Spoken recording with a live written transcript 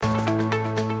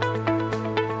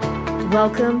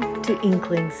Welcome to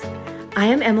Inklings. I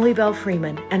am Emily Bell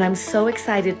Freeman, and I'm so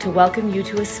excited to welcome you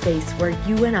to a space where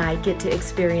you and I get to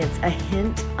experience a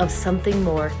hint of something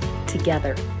more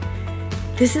together.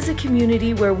 This is a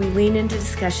community where we lean into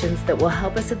discussions that will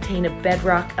help us obtain a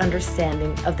bedrock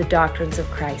understanding of the doctrines of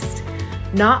Christ.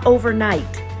 Not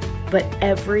overnight, but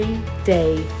every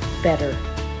day better.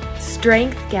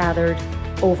 Strength gathered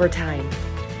over time.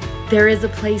 There is a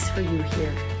place for you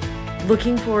here.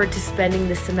 Looking forward to spending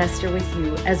the semester with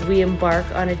you as we embark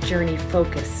on a journey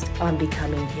focused on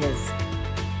becoming His.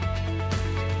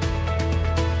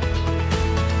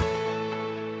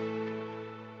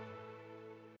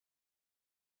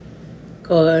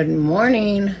 Good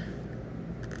morning.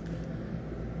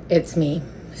 It's me,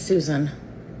 Susan.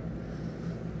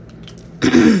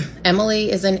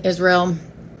 Emily is in Israel.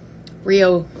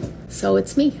 Rio. So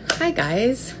it's me. Hi,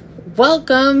 guys.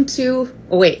 Welcome to,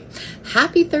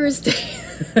 happy Thursday.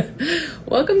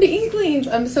 Welcome to Inklings.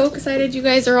 I'm so excited you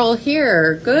guys are all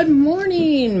here. Good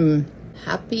morning.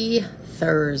 Happy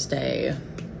Thursday.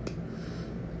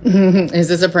 Is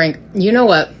this a prank? You know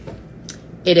what?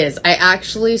 It is. I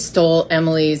actually stole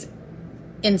Emily's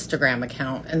Instagram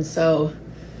account. And so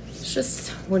it's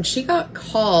just when she got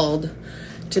called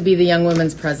to be the Young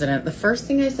Women's President, the first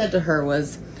thing I said to her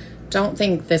was, don't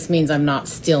think this means I'm not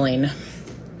stealing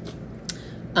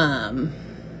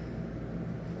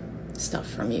stuff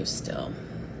from you still.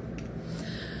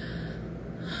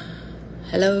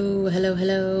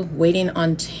 Hello. Waiting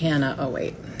on Tana. Oh,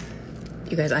 wait.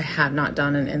 You guys, I have not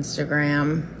done an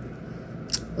Instagram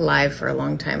live for a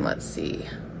long time. Let's see.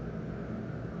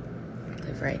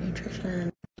 Live Right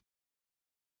Nutrition.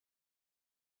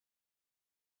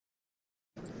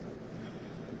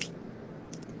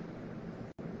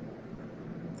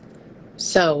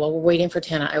 So while we're waiting for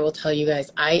Tana, I will tell you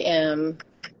guys, I am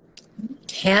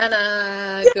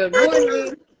Tana. Good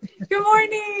morning. Good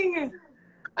morning.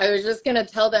 I was just going to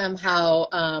tell them how,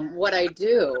 what I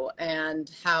do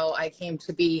and how I came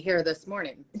to be here this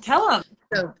morning. Tell them.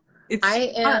 So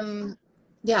I am,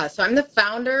 so I'm the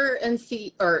founder and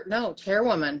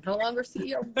chairwoman, no longer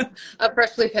CEO of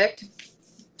Freshly Picked.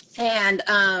 And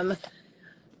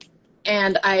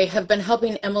I have been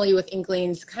helping Emily with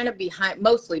Inklings kind of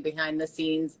mostly behind the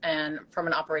scenes and from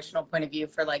an operational point of view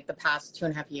for like the past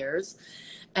 2.5 years.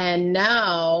 And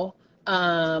now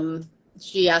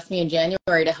she asked me in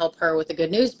January to help her with the Good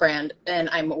News brand. And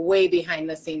I'm way behind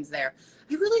the scenes there.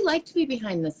 I really like to be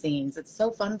behind the scenes. It's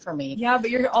so fun for me. Yeah, but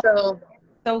you're also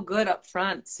so good up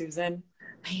front, Susan.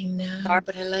 I know,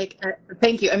 but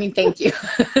thank you. Thank you.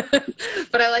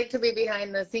 But I like to be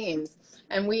behind the scenes.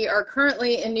 And we are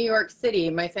currently in New York City.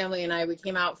 My family and I, we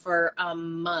came out for a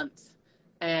month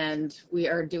and we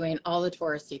are doing all the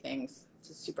touristy things.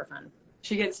 It's super fun.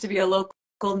 She gets to be a local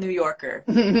New Yorker.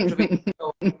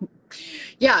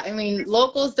 Yeah,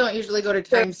 locals don't usually go to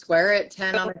Times Square at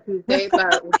 10 on a Tuesday,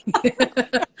 but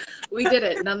we did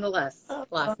it nonetheless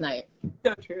last night.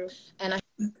 So true. And I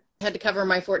had to cover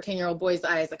my 14-year-old boy's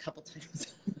eyes a couple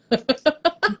times.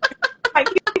 I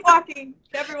keep walking.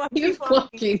 Everyone keeps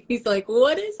walking. He's like,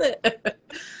 what is it?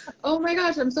 Oh my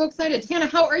gosh, I'm so excited. Tana,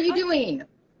 how are you doing?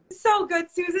 So good,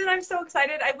 Susan. I'm so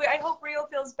excited. I hope Rio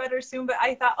feels better soon, but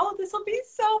I thought, this will be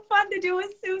so fun to do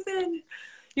with Susan.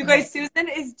 You guys, Susan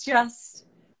is just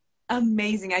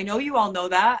amazing. I know you all know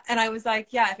that. And I was like,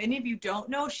 if any of you don't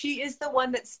know, she is the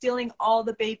one that's stealing all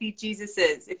the baby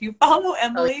Jesuses. If you follow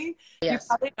Emily, you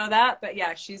probably know that. But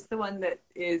yeah, she's the one that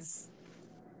is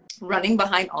running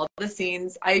behind all the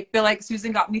scenes. I feel like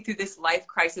Susan got me through this life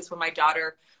crisis when my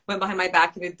daughter went behind my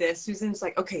back and did this. Susan's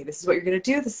like, okay, this is what you're going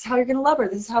to do. This is how you're going to love her.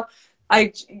 This is how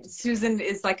Susan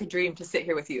is like a dream to sit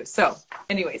here with you. So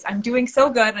anyways, I'm doing so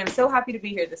good. And I'm so happy to be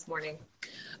here this morning.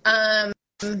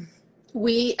 Emily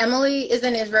is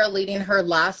in Israel leading her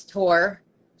last tour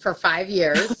for 5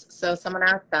 years. So someone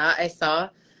asked that. I saw.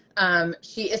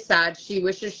 She is sad. She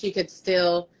wishes she could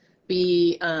still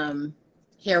be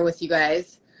here with you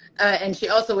guys. And she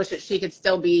also wishes she could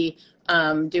still be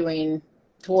doing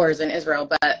tours in Israel,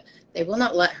 but they will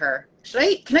not let her. Can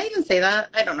I even say that?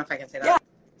 I don't know if I can say that. Yeah.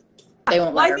 They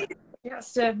won't let her. I think she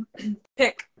has to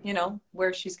pick,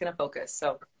 where she's going to focus.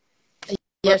 So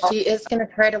yeah, she is going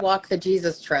to try to walk the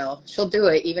Jesus trail. She'll do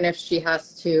it, even if she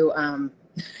has to,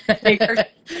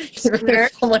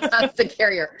 someone has to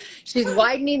carry her. She's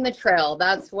widening the trail.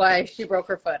 That's why she broke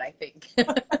her foot, I think.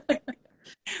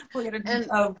 We'll get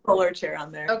a puller chair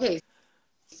on there. Okay.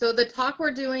 So the talk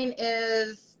we're doing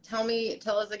is,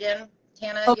 tell us again,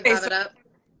 Tana, okay, you have it up.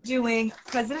 Doing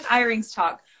President Eyring's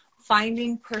talk,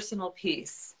 Finding Personal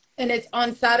Peace. And it's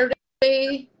on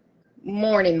Saturday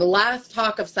morning, the last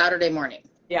talk of Saturday morning.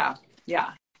 Yeah.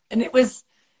 And it was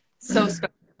So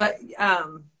special. But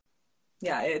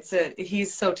yeah,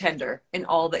 he's so tender in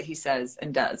all that he says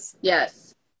and does.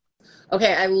 Yes.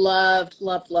 Okay, I loved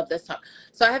this talk.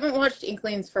 So I haven't watched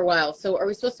Inklings for a while. So are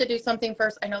we supposed to do something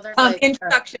first? I know there's like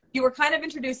introduction. You were kind of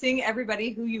introducing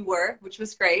everybody who you were, which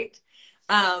was great.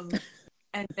 And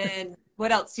then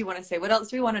what else do you want to say? What else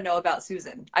do we want to know about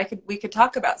Susan? We could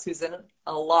talk about Susan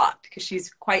a lot because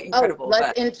she's quite incredible.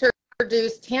 Let's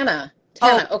introduce Tana.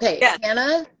 Okay. Yeah.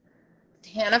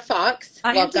 Tana Fox.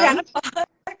 I am Tana Fox.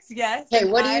 Yes. Okay,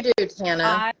 what do you do,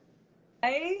 Tana?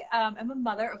 I am a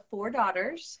mother of 4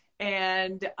 daughters,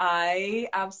 and I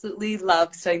absolutely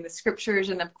love studying the scriptures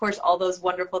and, of course, all those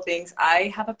wonderful things.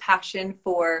 I have a passion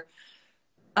for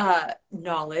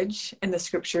knowledge in the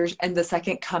scriptures and the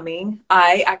second coming.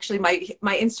 I actually, my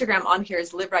Instagram on here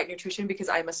is Live Right Nutrition because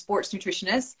I'm a sports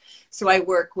nutritionist. So I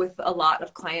work with a lot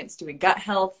of clients doing gut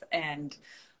health and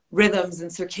rhythms and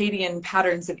circadian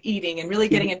patterns of eating and really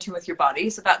getting in tune with your body.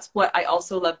 So that's what I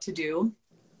also love to do.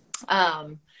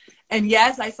 And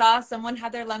yes, I saw someone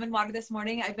had their lemon water this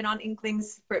morning. I've been on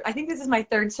Inklings for, I think this is my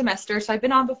 3rd semester. So I've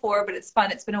been on before, but it's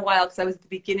fun. It's been a while because I was at the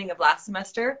beginning of last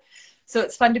semester. So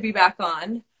it's fun to be back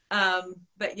on.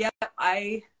 But yeah,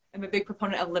 I am a big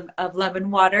proponent of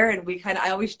lemon water. And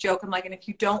I always joke, I'm like, and if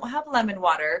you don't have lemon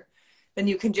water, then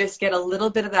you can just get a little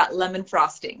bit of that lemon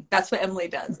frosting. That's what Emily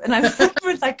does. And I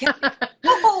was like,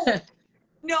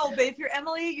 no, but if you're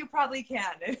Emily, you probably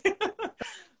can.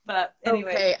 But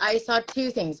anyway. Okay, I saw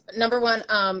 2 things. Number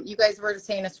 1, you guys were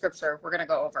saying a scripture we're going to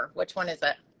go over. Which one is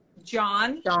it?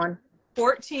 John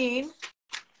 14,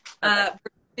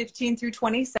 15 through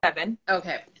 27.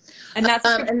 Okay. And that's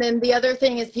and then the other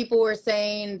thing is people were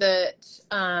saying that,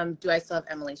 do I still have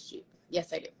Emily's sheep?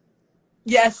 Yes, I do.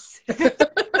 Yes.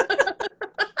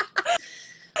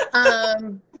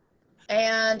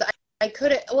 And I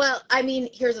couldn't, well, I mean,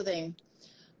 here's the thing.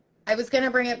 I was going to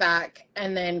bring it back,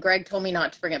 and then Greg told me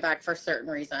not to bring it back for a certain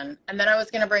reason. And then I was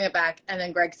going to bring it back, and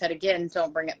then Greg said again,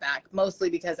 don't bring it back, mostly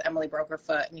because Emily broke her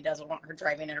foot, and he doesn't want her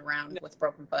driving it around with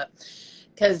broken foot.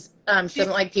 Because she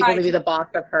doesn't like people to be the boss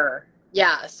of her.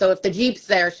 Yeah, so if the Jeep's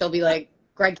there, she'll be like,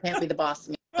 Greg can't be the boss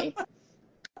of me.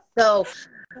 So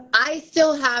I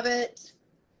still have it.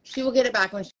 She will get it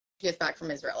back when she gets back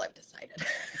from Israel, I've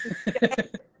decided.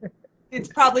 It's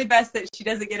probably best that she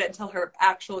doesn't get it until her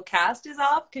actual cast is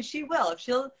off, because she will.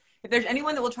 If there's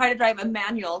anyone that will try to drive a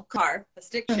manual car, a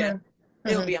stick shift,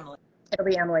 it'll be Emily. It'll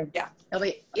be Emily. Yeah.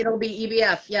 It'll be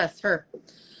EBF. Yes, her.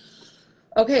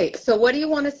 Okay, so what do you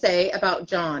want to say about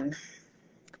John?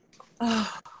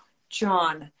 Oh,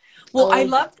 John. Well, I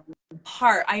love the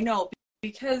part. I know,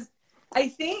 because I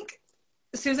think,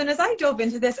 Susan, as I dove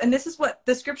into this, and this is what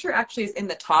the scripture actually is in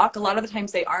the talk. A lot of the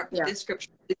times they aren't, but this scripture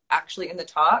is actually in the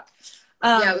talk.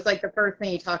 Yeah, it was like the first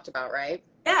thing he talked about, right?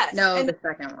 Yes. No, the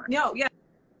second one. No, yeah.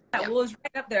 Well, it was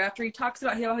right up there after he talks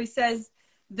about how he says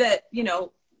that,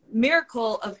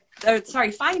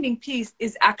 finding peace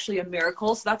is actually a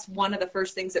miracle. So that's one of the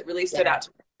first things that really stood out to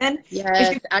me. And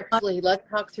yes, actually, let's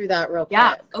talk through that real quick.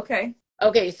 Yeah, okay.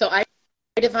 Okay, so I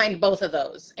defined both of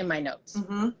those in my notes.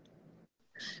 Mm-hmm.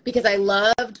 Because I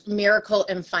loved miracle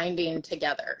and finding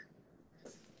together.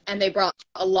 And they brought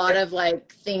a lot of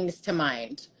things to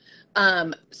mind.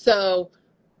 So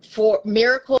for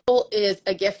miracle is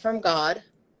a gift from God,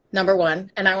 number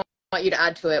 1. And I want you to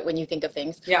add to it when you think of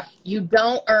things. Yeah. You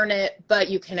don't earn it, but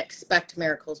you can expect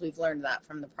miracles. We've learned that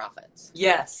from the prophets.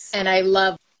 Yes. And I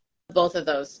love both of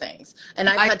those things. And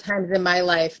I've had times in my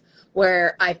life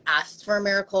where I've asked for a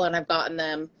miracle and I've gotten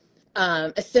them.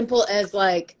 As simple as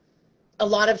a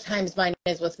lot of times mine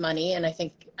is with money. And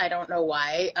I don't know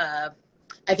why.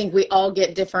 I think we all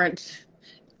get different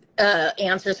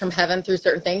answers from heaven through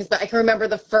certain things. But I can remember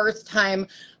the first time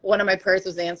one of my prayers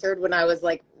was answered when I was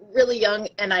really young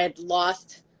and I had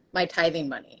lost my tithing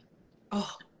money.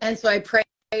 Oh. And so I prayed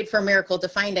for a miracle to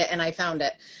find it, and I found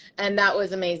it. And that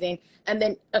was amazing. And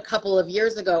then a couple of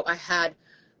years ago, I had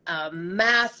a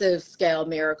massive scale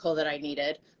miracle that I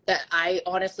needed that I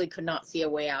honestly could not see a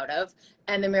way out of.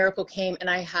 And the miracle came, and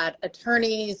I had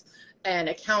attorneys and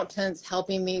accountants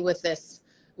helping me with this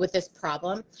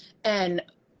problem. And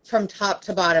from top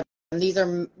to bottom, these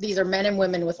are men and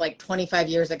women with 25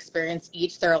 years experience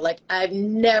each. They're I've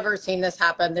never seen this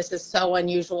happen. This is so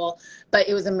unusual, but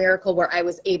it was a miracle where I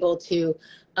was able to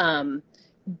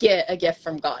get a gift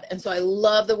from God. And so I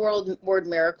love the word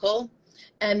miracle.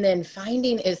 And then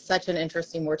finding is such an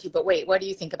interesting word too. But wait, what do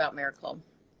you think about miracle?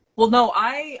 Well, no,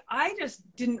 I just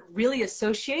didn't really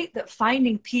associate that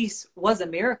finding peace was a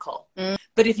miracle.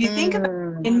 But if you think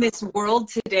about in this world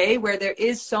today where there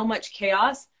is so much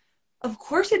chaos, of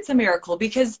course it's a miracle,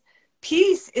 because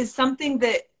peace is something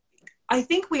that I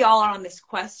think we all are on this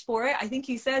quest for it. I think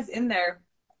he says in there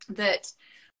that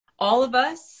all of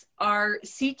us are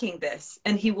seeking this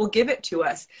and he will give it to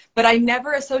us. But I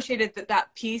never associated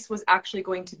that peace was actually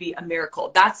going to be a miracle.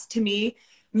 That's, to me,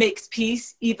 makes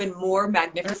peace even more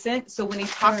magnificent. So when he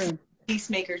talks about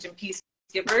peacemakers and peace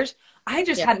givers, I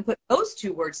just hadn't put those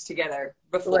two words together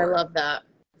before. I love that.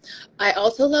 I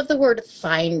also love the word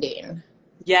finding.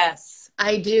 Yes.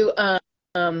 I do.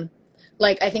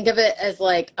 Like, I think of it as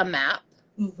like a map,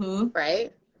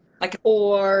 right? Like,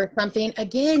 or something,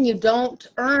 again, you don't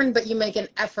earn, but you make an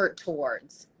effort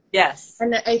towards. Yes.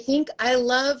 And I think I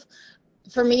love,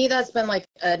 for me, that's been like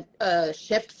a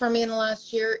shift for me in the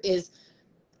last year, is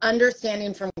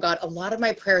understanding from God. A lot of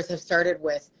my prayers have started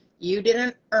with, you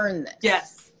didn't earn this.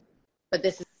 Yes. But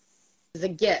this is a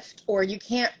gift, or you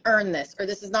can't earn this, or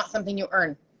this is not something you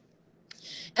earn.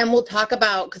 And we'll talk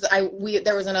about, because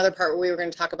there was another part where we were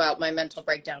going to talk about my mental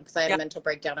breakdown, because I had a mental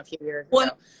breakdown a few years ago.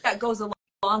 That goes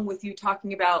along with you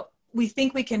talking about, we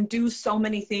think we can do so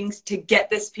many things to get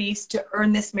this peace, to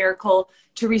earn this miracle,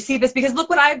 to receive this, because look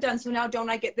what I've done, so now don't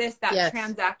I get this? That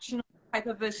transactional type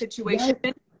of a situation.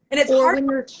 Yes. And it's or hard when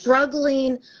you're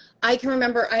struggling. I can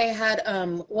remember I had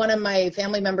one of my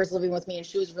family members living with me, and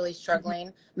she was really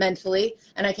struggling mentally.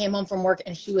 And I came home from work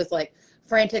and she was like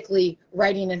frantically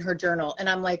writing in her journal. And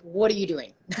I'm like, what are you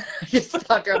doing? I just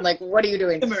talked to her. I'm like, what are you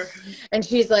doing? And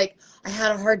she's like, I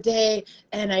had a hard day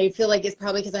and I feel like it's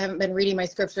probably because I haven't been reading my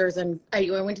scriptures, and I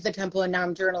went to the temple and now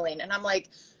I'm journaling. And I'm like,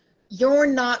 you're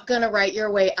not going to write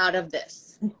your way out of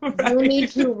this. Right. You need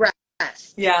to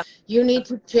rest. Yeah. You need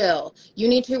to chill. You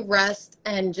need to rest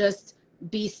and just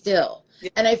be still.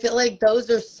 Yeah. And I feel like those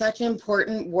are such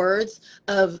important words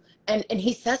of, and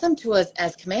he says them to us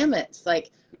as commandments,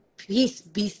 like peace,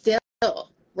 be still,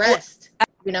 rest,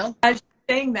 you know? As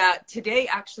you're saying that, today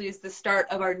actually is the start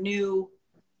of our new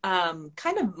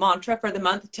kind of mantra for the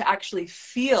month, to actually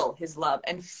feel his love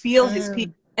and feel his peace.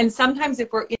 And sometimes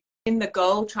if we're in the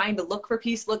go, trying to look for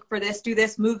peace, look for this, do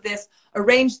this, move this,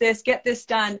 arrange this, get this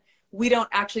done, we don't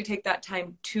actually take that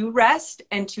time to rest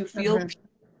and to feel peace.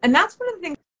 And that's one of the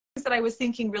things that I was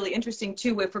thinking really interesting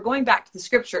too. If we're going back to the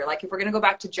scripture, like if we're going to go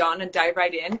back to John and dive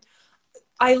right in,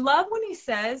 I love when he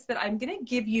says that I'm going to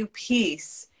give you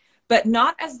peace, but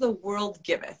not as the world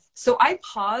giveth. So I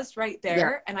paused right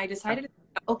there and I decided,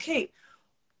 okay,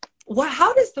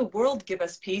 how does the world give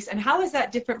us peace? And how is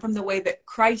that different from the way that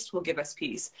Christ will give us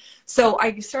peace? So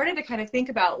I started to kind of think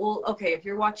about, well, okay, if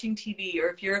you're watching TV or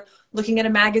if you're looking at a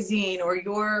magazine or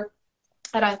you're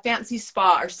at a fancy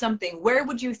spa or something, where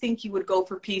would you think you would go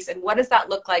for peace? And what does that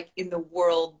look like in the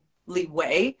worldly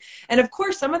way? And of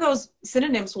course, some of those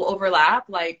synonyms will overlap,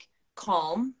 like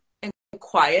calm and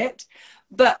quiet.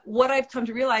 But what I've come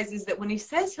to realize is that when he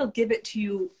says he'll give it to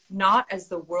you not as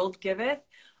the world giveth,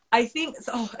 I think,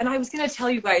 and I was going to tell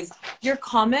you guys, your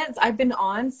comments, I've been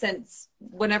on since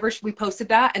whenever we posted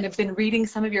that, and have been reading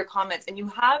some of your comments, and you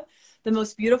have the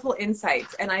most beautiful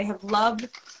insights. And I have loved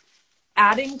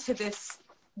adding to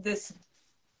this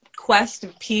quest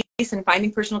of peace and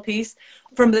finding personal peace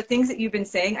from the things that you've been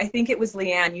saying. I think it was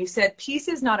Leanne, you said peace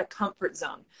is not a comfort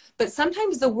zone, but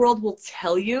sometimes the world will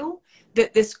tell you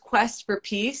that this quest for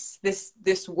peace,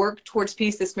 this work towards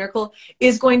peace, this miracle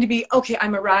is going to be, okay,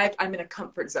 I'm arrived, I'm in a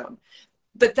comfort zone.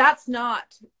 But that's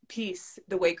not peace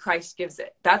the way Christ gives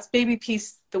it. That's baby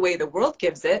peace the way the world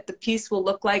gives it. The peace will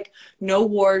look like no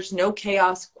wars, no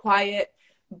chaos, quiet.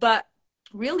 But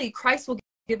really, Christ will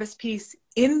give us peace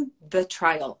in the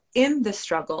trial, in the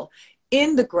struggle,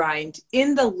 in the grind,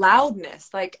 in the loudness.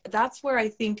 Like, that's where I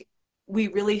think we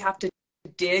really have to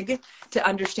dig to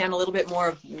understand a little bit more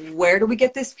of where do we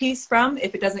get this peace from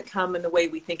if it doesn't come in the way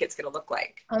we think it's going to look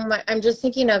like. I'm just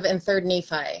thinking of in 3rd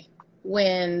Nephi,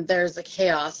 when there's a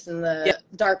chaos and the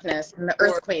darkness and the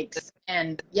earthquakes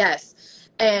and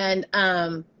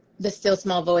the still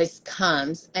small voice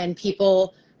comes and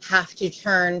people have to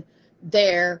turn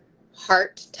their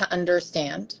heart to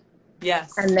understand.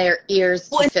 Yes. And their ears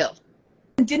to feel.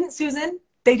 Didn't Susan?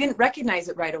 They didn't recognize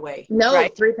it right away. No,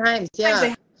 right? 3 times. Yeah.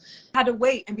 They had to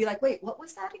wait and be like, wait, what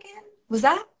was that again? Was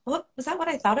that what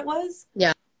I thought it was?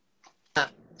 Yeah.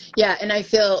 Yeah. And I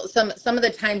feel some of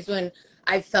the times when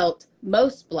I felt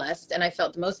most blessed and I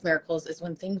felt the most miracles is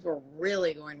when things were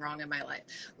really going wrong in my life.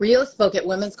 Rio spoke at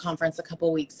women's conference a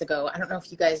couple weeks ago. I don't know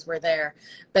if you guys were there,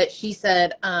 but she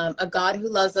said, a God who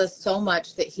loves us so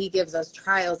much that he gives us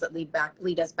trials that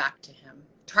lead us back to him.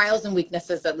 Trials and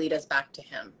weaknesses that lead us back to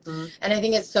him. And I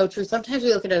think it's so true. Sometimes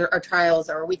we look at our trials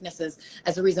or our weaknesses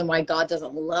as a reason why God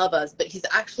doesn't love us, but he's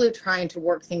actually trying to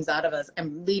work things out of us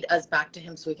and lead us back to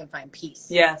him so we can find peace.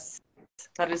 Yes,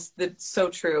 that's so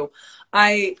true.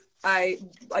 I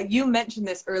you mentioned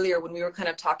this earlier when we were kind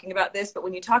of talking about this, but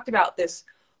when you talked about this,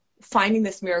 finding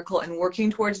this miracle and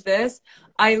working towards this,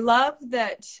 I love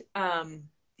that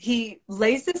he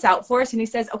lays this out for us and he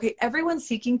says, okay, everyone's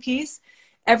seeking peace.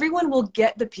 Everyone will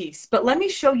get the peace, but let me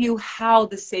show you how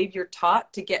the Savior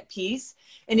taught to get peace.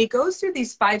 And he goes through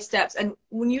these 5 steps. And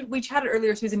when we chatted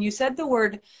earlier, Susan, you said the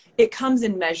word, it comes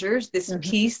in measures, this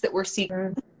peace that we're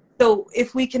seeking. So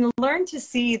if we can learn to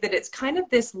see that it's kind of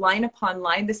this line upon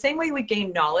line, the same way we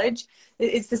gain knowledge,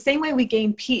 it's the same way we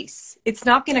gain peace. It's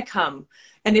not going to come.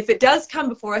 And if it does come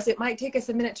before us, it might take us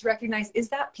a minute to recognize, is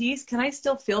that peace? Can I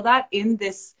still feel that in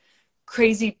this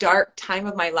crazy, dark time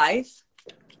of my life?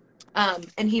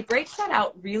 And he breaks that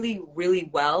out really, really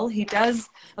well. He does,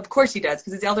 of course he does,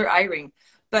 because it's Elder Eyring.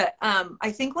 But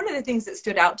I think one of the things that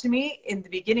stood out to me in the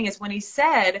beginning is when he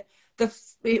said,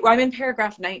 I'm in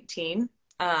paragraph 19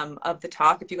 of the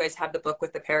talk, if you guys have the book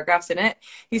with the paragraphs in it.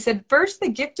 He said, first, the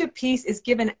gift of peace is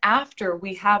given after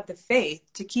we have the faith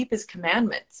to keep his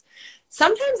commandments.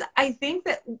 Sometimes I think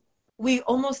that we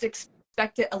almost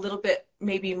expect it a little bit,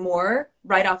 maybe more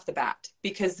right off the bat,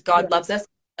 because God loves us,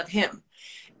 we love him.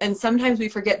 And sometimes we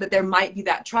forget that there might be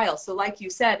that trial. So like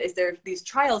you said, is there these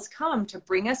trials come to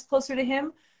bring us closer to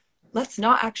him? Let's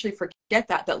not actually forget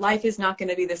that life is not going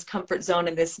to be this comfort zone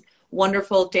and this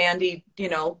wonderful, dandy,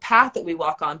 path that we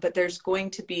walk on. But there's going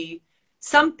to be,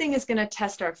 something is going to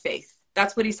test our faith.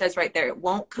 That's what he says right there. It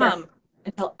won't come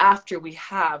until after we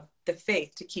have the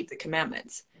faith to keep the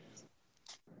commandments.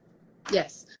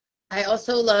 Yes. I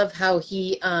also love how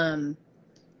he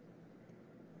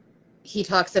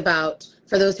talks about,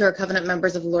 for those who are covenant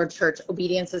members of the Lord Church,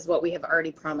 obedience is what we have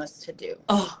already promised to do.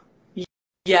 Oh,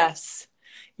 yes.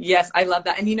 Yes, I love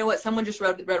that. And you know what? Someone just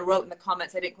wrote in the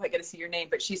comments, I didn't quite get to see your name,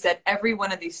 but she said every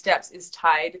one of these steps is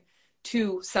tied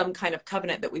to some kind of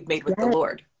covenant that we've made with the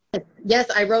Lord. Yes,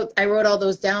 I wrote all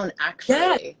those down,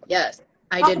 actually. Yes,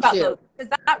 I did too.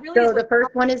 That really so the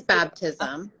first one is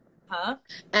baptism.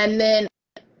 And then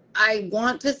I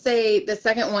want to say the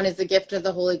second one is the gift of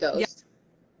the Holy Ghost.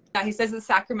 Yeah, he says the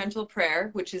sacramental prayer,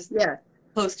 which is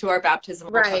close to our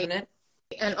baptismal covenant.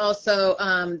 And also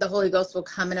the Holy Ghost will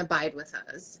come and abide with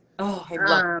us. Oh, I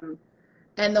love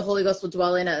and the Holy Ghost will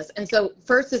dwell in us. And so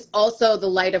first is also the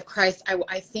light of Christ.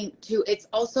 I think too, it's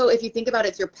also, if you think about it,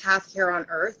 it's your path here on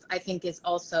earth, I think is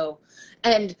also,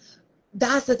 and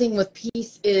that's the thing with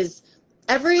peace is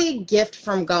every gift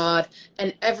from God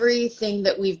and everything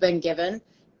that we've been given,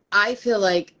 I feel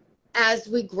like as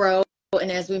we grow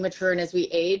and as we mature and as we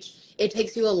age, it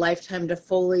takes you a lifetime to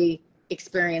fully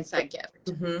experience that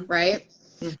gift, right?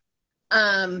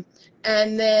 And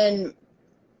then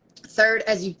third,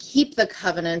 as you keep the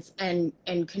covenants and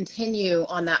continue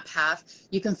on that path,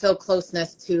 you can feel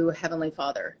closeness to Heavenly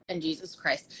Father and Jesus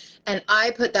Christ. And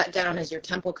I put that down as your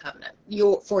temple covenant,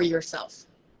 for yourself.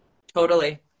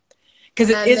 Totally. Because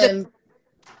it is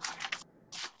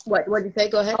what did you say?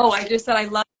 Go ahead. Oh, I just said I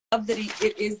love that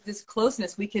it is this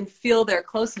closeness. We can feel their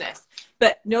closeness.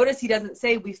 But notice he doesn't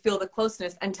say we feel the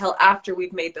closeness until after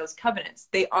we've made those covenants.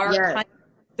 They are kind of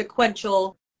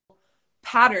sequential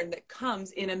pattern that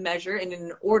comes in a measure and in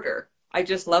an order. I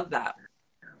just love that.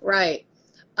 Right.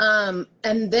 And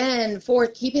then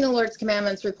fourth, keeping the Lord's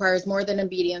commandments requires more than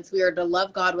obedience. We are to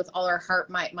love God with all our heart,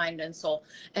 might, mind, and soul.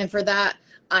 And for that,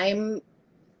 I'm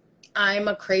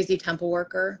a crazy temple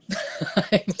worker.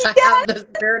 I have the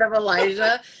spirit of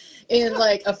Elijah in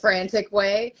like a frantic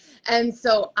way. And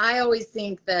so I always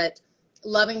think that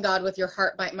loving God with your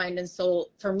heart, might, mind, and soul,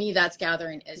 for me, that's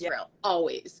gathering Israel,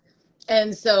 always.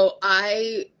 And so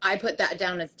I put that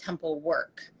down as temple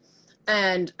work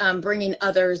and bringing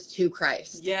others to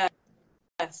Christ. Yes.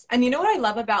 And you know what I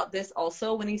love about this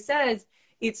also, when he says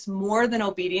it's more than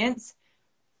obedience,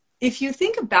 if you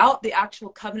think about the actual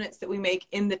covenants that we make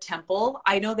in the temple,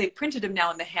 I know they printed them now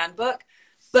in the handbook,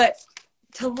 but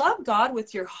to love God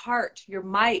with your heart, your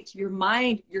might, your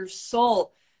mind, your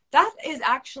soul, that is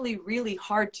actually really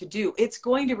hard to do. It's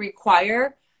going to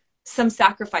require some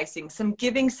sacrificing, some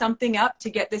giving something up to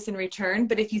get this in return.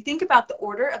 But if you think about the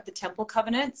order of the temple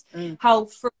covenants, how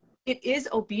it is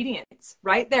obedience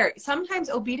right there. Sometimes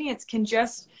obedience can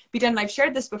just be done. And I've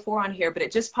shared this before on here, but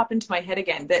it just popped into my head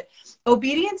again, that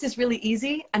obedience is really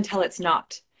easy until it's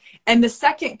not. And the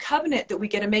second covenant that we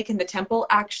get to make in the temple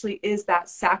actually is that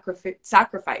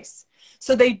sacrifice.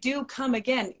 So they do come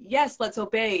again. Yes, let's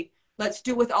obey. Let's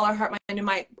do with all our heart, mind, and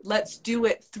might. Let's do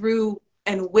it through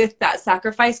and with that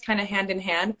sacrifice, kind of hand in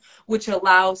hand, which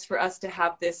allows for us to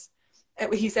have this,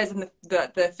 he says in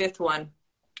the fifth one,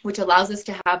 which allows us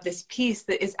to have this peace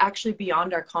that is actually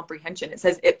beyond our comprehension. It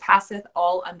says it passeth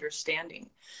all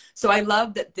understanding. So I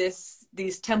love that this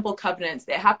these temple covenants.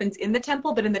 It happens in the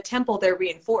temple, but in the temple they're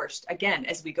reinforced again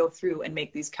as we go through and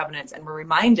make these covenants, and we're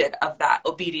reminded of that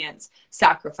obedience,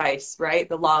 sacrifice, right?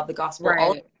 The law of the gospel,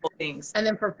 all of those things. And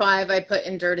then for 5, I put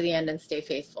endure to the end and stay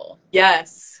faithful.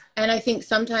 Yes. And I think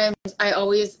sometimes I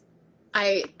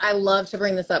love to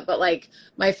bring this up, but like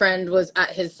my friend was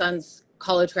at his son's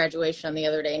college graduation the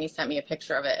other day and he sent me a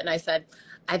picture of it. And I said,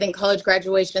 I think college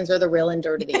graduations are the real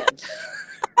endure to the end.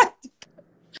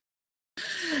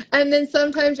 And then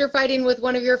sometimes you're fighting with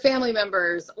one of your family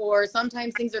members, or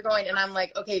sometimes things are going, and I'm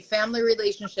like, okay, family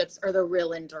relationships are the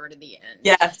real endure to the end.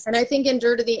 Yes. And I think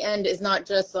endure to the end is not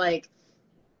just like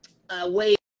a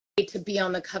way to be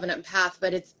on the covenant path,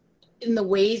 but it's in the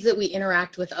ways that we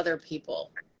interact with other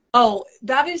people. Oh,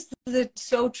 that is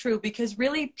so true, because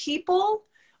really people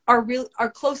are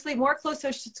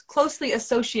closely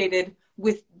associated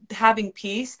with having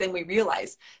peace than we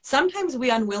realize. Sometimes we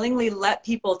unwillingly let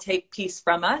people take peace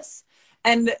from us,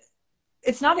 and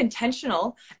it's not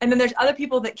intentional. And then there's other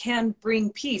people that can bring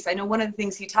peace. I know one of the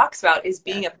things he talks about is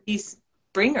being a peace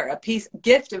bringer, a peace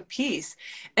gift of peace.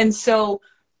 And so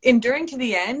enduring to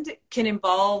the end can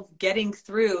involve getting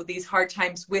through these hard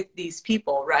times with these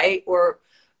people, right? Or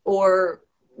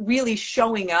really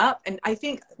showing up. And I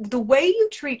think the way you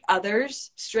treat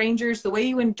others, strangers, the way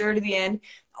you endure to the end,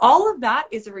 all of that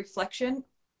is a reflection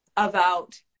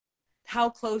about how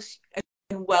close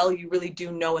and well you really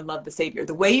do know and love the Savior.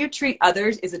 The way you treat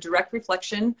others is a direct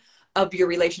reflection of your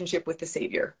relationship with the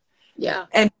Savior. Yeah.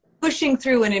 And pushing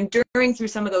through and enduring through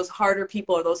some of those harder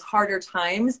people or those harder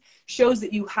times shows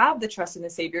that you have the trust in the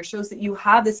Savior, shows that you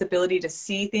have this ability to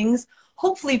see things,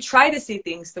 hopefully try to see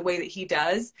things the way that he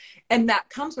does. And that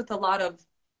comes with a lot of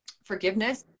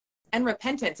forgiveness and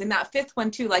repentance. And that 5th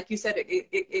one too, like you said,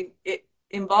 it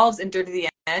involves endure to the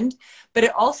end, but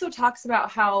it also talks about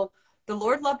how the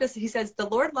Lord loved us. He says, the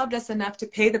Lord loved us enough to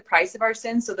pay the price of our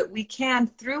sins so that we can,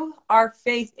 through our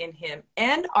faith in him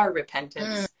and our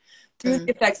repentance, through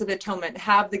the effects of atonement,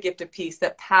 have the gift of peace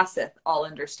that passeth all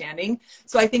understanding.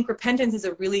 So I think repentance is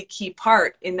a really key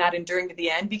part in that enduring to the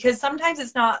end, because sometimes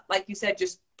it's not, like you said,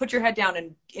 just put your head down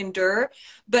and endure.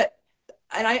 But,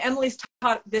 and Emily's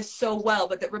taught this so well,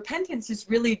 but that repentance is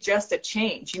really just a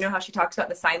change. You know how she talks about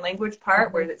the sign language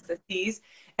part where it's the C's,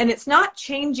 and it's not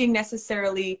changing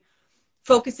necessarily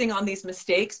focusing on these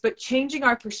mistakes, but changing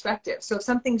our perspective. So if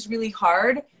something's really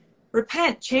hard,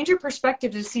 repent, change your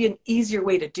perspective to see an easier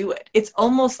way to do it. It's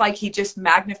almost like he just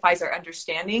magnifies our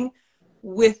understanding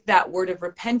with that word of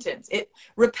repentance.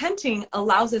 Repenting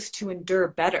allows us to endure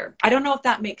better. I don't know if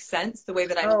that makes sense, the way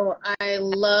that I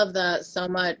love that so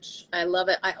much. I love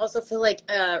it. I also feel like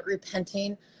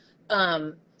repenting,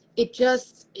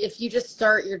 if you just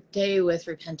start your day with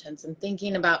repentance and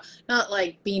thinking about not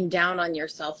like being down on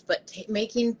yourself, but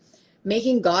making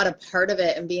God a part of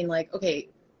it and being like, okay,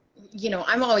 you know,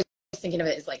 I'm always thinking of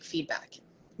it as like feedback.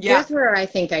 Yeah. Here's where I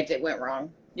think went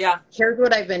wrong. Yeah. Here's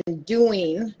what I've been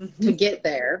doing to get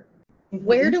there.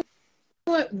 Where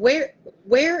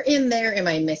in there am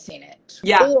I missing it?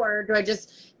 Yeah. Or do I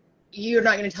just, you're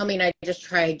not going to tell me and I just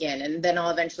try again and then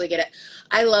I'll eventually get it.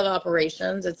 I love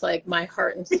operations. It's like my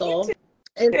heart and soul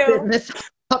is business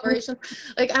operations.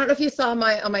 Like, I don't know if you saw on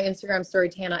my Instagram story,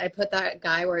 Tana, I put that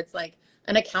guy where it's like,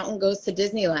 an accountant goes to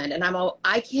Disneyland and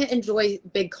I can't enjoy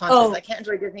big concerts. I can't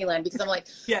enjoy Disneyland because I'm like,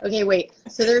 okay, wait.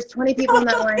 So there's 20 people in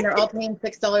that line. They're all paying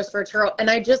 $6 for a churro.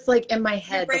 And I just like in my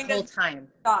head the whole time.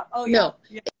 Stop. Oh, yeah. No,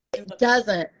 it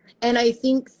doesn't. And I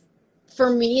think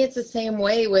for me, it's the same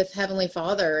way with Heavenly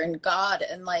Father and God.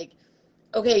 And like,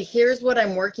 okay, here's what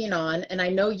I'm working on. And I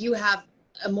know you have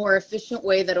a more efficient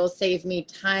way that'll save me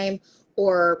time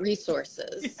or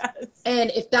resources. Yes.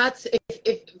 And if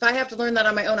I have to learn that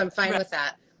on my own, I'm fine with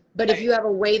that. But if you have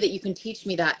a way that you can teach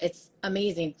me that, it's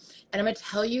amazing. And I'm going to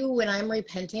tell you, when I'm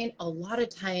repenting, a lot of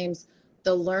times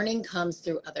the learning comes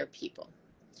through other people.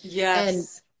 Yes. And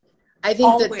I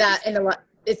think that and a lot,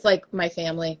 it's like my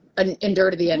family,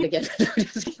 endure to the end again.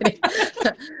 Just kidding.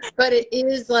 But it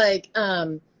is like,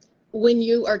 when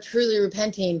you are truly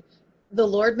repenting, the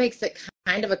Lord makes it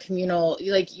kind of a communal,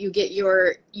 like you get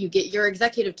your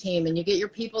executive team and you get your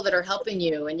people that are helping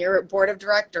you and your board of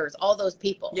directors, all those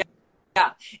people. Yeah.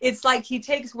 Yeah. It's like he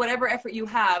takes whatever effort you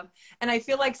have. And I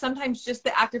feel like sometimes just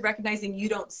the act of recognizing you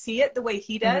don't see it the way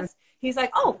he does. He's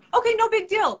like, oh, okay, no big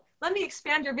deal. Let me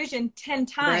expand your vision 10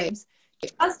 times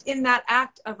just in that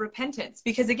act of repentance.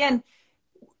 Because again,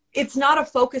 it's not a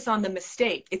focus on the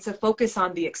mistake. It's a focus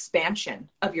on the expansion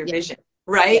of your vision.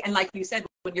 Right. And like you said,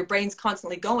 when your brain's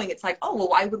constantly going, it's like, oh,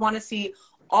 well, I would want to see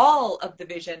all of the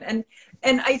vision.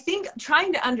 And I think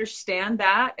trying to understand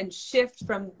that and shift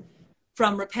from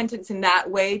from repentance in that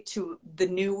way to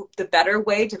the better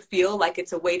way to feel like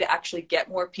it's a way to actually get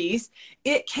more peace,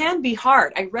 it can be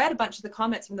hard. I read a bunch of the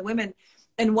comments from the women,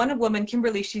 and one woman,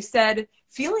 Kimberly, she said,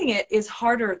 feeling it is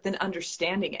harder than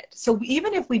understanding it. So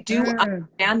even if we do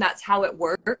understand that's how it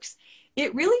works,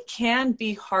 it really can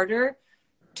be harder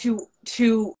to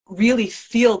really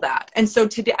feel that. And so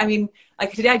today, I mean,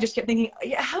 like today I just kept thinking,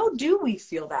 yeah, how do we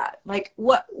feel that? Like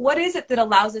what is it that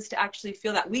allows us to actually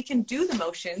feel that? We can do the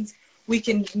motions, we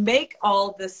can make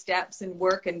all the steps and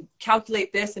work and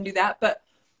calculate this and do that, but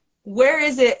where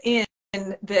is it in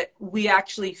that we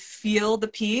actually feel the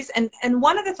peace? And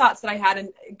one of the thoughts that I had, and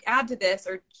add to this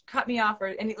or cut me off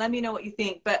or let me know what you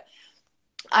think, but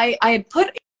I had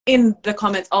put in the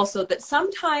comments also that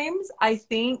sometimes I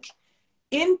think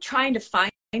in trying to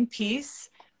find peace,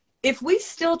 if we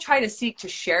still try to seek to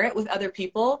share it with other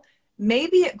people,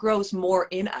 maybe it grows more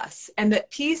in us. And that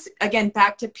peace, again,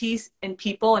 back to peace and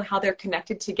people and how they're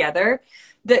connected together,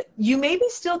 that you maybe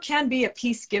still can be a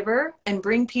peace giver and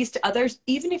bring peace to others,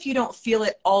 even if you don't feel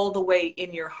it all the way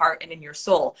in your heart and in your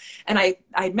soul. And I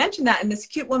mentioned that, and this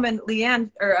cute woman,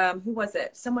 Leanne, or who was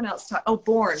it? Someone else talked,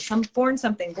 Born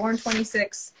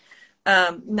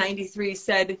 2693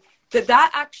 said,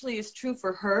 that actually is true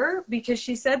for her, because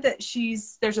she said that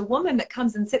there's a woman that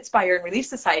comes and sits by her in Relief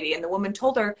Society, and the woman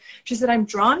told her, she said, I'm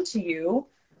drawn to you.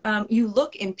 You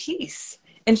look in peace.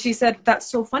 And she said, that's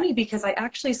so funny because I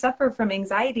actually suffer from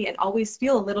anxiety and always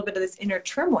feel a little bit of this inner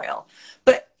turmoil.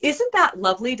 But isn't that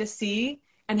lovely to see?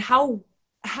 And how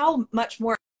much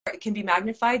more it can be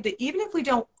magnified, that even if we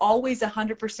don't always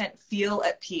 100% feel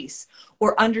at peace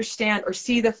or understand or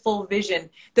see the full vision,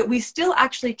 that we still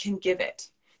actually can give it.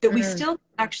 That we still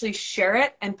actually share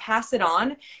it and pass it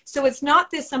on. So it's not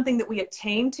this something that we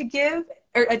attain to give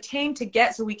or attain to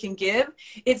get so we can give.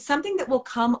 It's something that will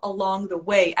come along the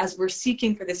way as we're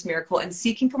seeking for this miracle and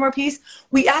seeking for more peace.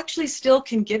 We actually still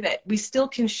can give it. We still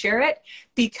can share it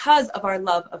because of our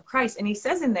love of Christ. And he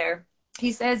says in there,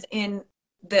 he says in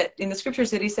the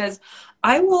scriptures that he says,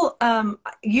 I will,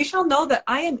 you shall know that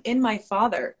I am in my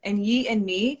Father, and ye in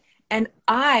me, and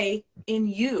I in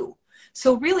you.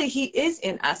 So really, he is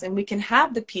in us, and we can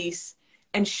have the peace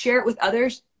and share it with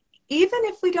others, even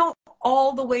if we don't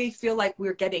all the way feel like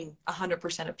we're getting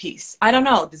 100% of peace. I don't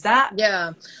know. Does that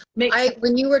make sense?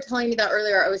 When you were telling me that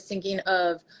earlier, I was thinking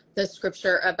of the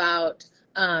scripture about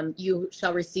you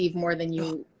shall receive more than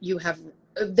you have,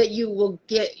 that you will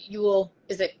get,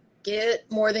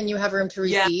 get more than you have room to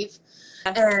receive.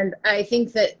 Yeah. And I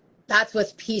think that that's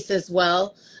with peace as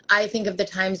well. I think of the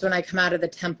times when I come out of the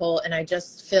temple and I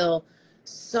just feel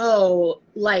so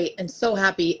light and so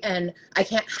happy, and I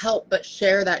can't help but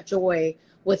share that joy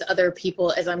with other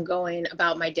people as I'm going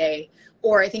about my day.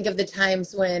 Or I think of the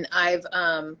times when I've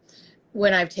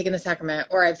taken the sacrament,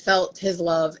 or I've felt his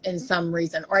love in some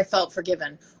reason, or I felt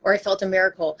forgiven, or I felt a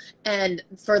miracle, and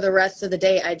for the rest of the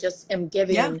day I just am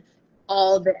giving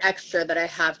all the extra that I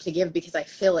have to give because I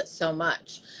feel it so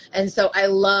much. And so I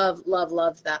love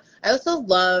that. I also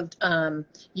loved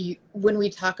when we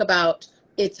talk about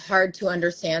it's hard to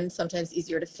understand, sometimes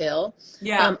easier to feel.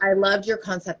 Yeah. I loved your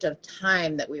concept of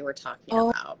time that we were talking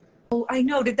about. Oh, I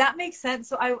know. Did that make sense?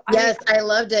 So I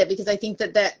loved it, because I think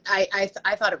that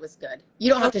I thought it was good.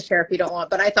 You don't have to share if you don't want,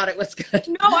 but I thought it was good.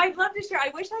 No, I'd love to share.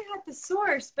 I wish I had the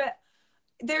source, but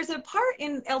there's a part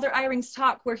in Elder Eyring's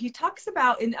talk where he talks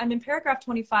about, I'm in paragraph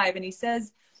 25, and he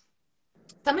says,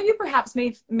 some of you perhaps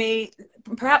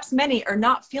perhaps many are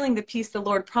not feeling the peace the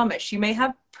Lord promised. You may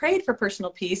have prayed for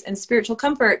personal peace and spiritual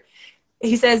comfort.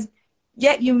 He says,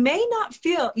 yet you may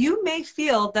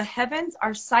feel the heavens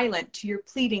are silent to your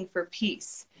pleading for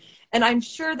peace. And I'm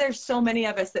sure there's so many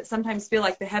of us that sometimes feel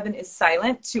like the heaven is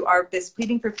silent to this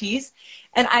pleading for peace.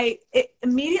 And it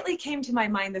immediately came to my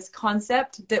mind, this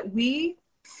concept that we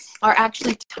are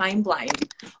actually time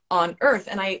blind on earth.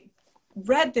 And I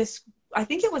read this, I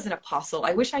think it was an apostle.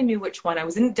 I wish I knew which one. I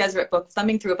was in a Deseret book,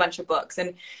 thumbing through a bunch of books.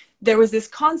 And there was this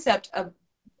concept of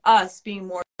us being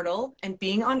mortal and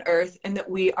being on earth, and that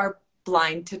we are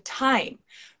blind to time,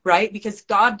 right? Because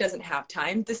God doesn't have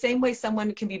time. The same way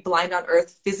someone can be blind on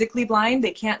earth, physically blind,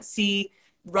 they can't see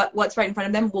what's right in front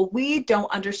of them. Well, we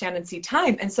don't understand and see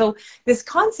time. And so this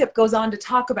concept goes on to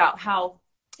talk about how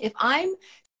if I'm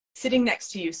sitting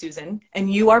next to you, Susan,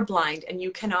 and you are blind and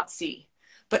you cannot see,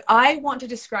 but I want to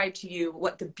describe to you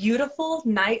what the beautiful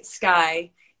night sky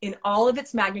in all of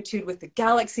its magnitude with the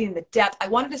galaxy and the depth, I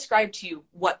want to describe to you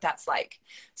what that's like.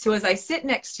 So as I sit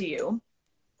next to you,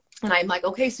 and I'm like,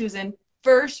 okay, Susan,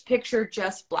 first picture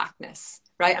just blackness,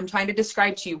 right? I'm trying to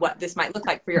describe to you what this might look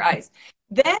like for your eyes.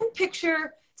 Then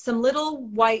picture some little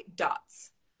white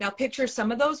dots. Now picture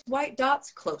some of those white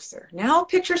dots closer. Now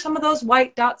picture some of those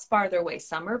white dots farther away.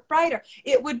 Some are brighter.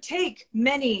 It would take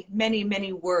many, many,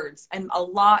 many words and a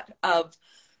lot of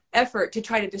effort to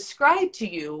try to describe to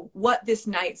you what this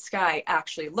night sky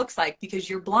actually looks like, because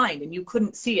you're blind and you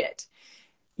couldn't see it.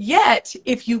 Yet,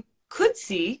 if you could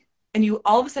see and you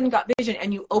all of a sudden got vision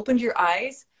and you opened your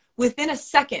eyes, within a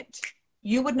second,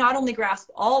 you would not only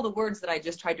grasp all the words that I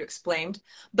just tried to explain,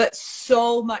 but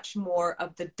so much more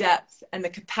of the depth and the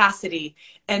capacity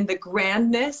and the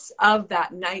grandness of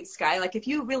that night sky. Like if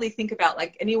you really think about,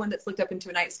 like, anyone that's looked up into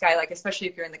a night sky, like especially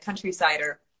if you're in the countryside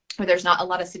or where there's not a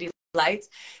lot of city lights,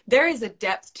 there is a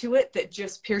depth to it that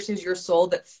just pierces your soul,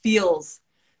 that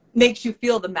makes you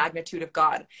feel the magnitude of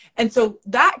God. And so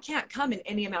that can't come in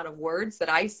any amount of words that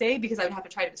I say, because I would have to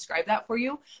try to describe that for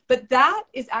you. But that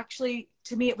is actually,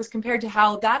 to me, it was compared to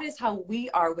how that is how we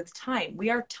are with time. We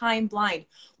are time blind.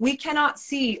 We cannot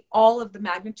see all of the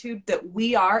magnitude that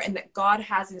we are and that God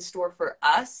has in store for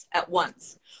us at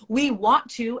once. We want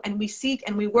to, and we seek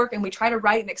and we work and we try to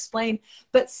write and explain,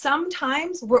 but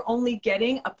sometimes we're only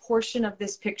getting a portion of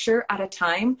this picture at a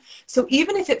time. So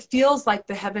even if it feels like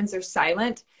the heavens are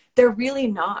silent, they're really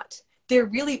not. They're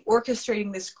really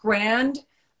orchestrating this grand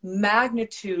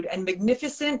magnitude and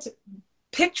magnificent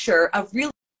picture of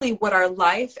really what our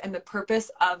life and the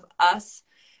purpose of us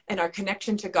and our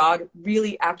connection to God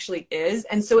really actually is.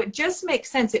 And so it just makes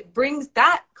sense. It brings,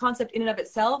 that concept in and of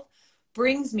itself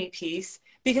brings me peace,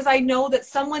 because I know that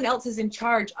someone else is in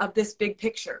charge of this big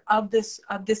picture, of this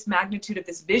magnitude, of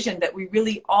this vision that we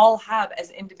really all have as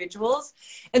individuals.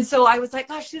 And so I was like,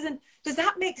 gosh, Susan, does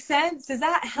that make sense? Does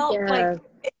that help? Yeah. Like,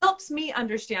 it helps me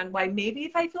understand why maybe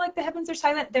if I feel like the heavens are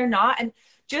silent, they're not. And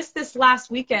just this last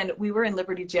weekend, we were in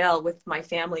Liberty Jail with my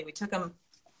family. We took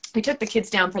the kids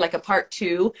down for like a part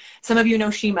 2. Some of you know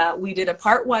Shima. We did a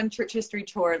part 1 church history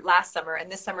tour last summer.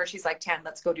 And this summer she's like, Tan,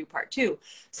 let's go do part 2.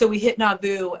 So we hit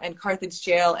Nauvoo and Carthage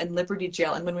Jail and Liberty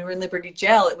Jail. And when we were in Liberty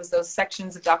Jail, it was those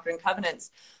sections of Doctrine and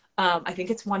Covenants. I think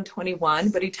it's 121,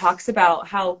 but he talks about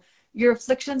how your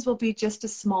afflictions will be just a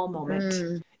small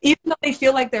moment, even though they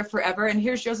feel like they're forever. And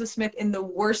here's Joseph Smith in the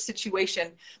worst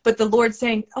situation, but the Lord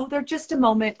saying, oh, they're just a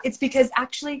moment. It's because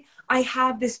actually I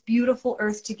have this beautiful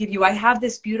earth to give you. I have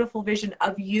this beautiful vision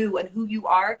of you and who you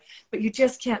are, but you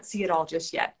just can't see it all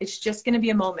just yet. It's just going to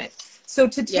be a moment. So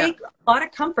to take a lot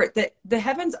of comfort that the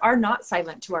heavens are not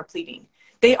silent to our pleading.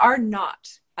 They are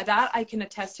not. That I can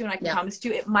attest to, and I can promise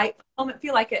you, it might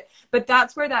feel like it, but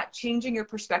that's where that changing your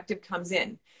perspective comes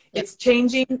in. It's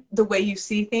changing the way you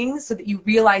see things so that you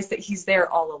realize that he's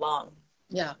there all along.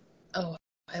 Yeah. Oh,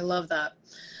 I love that.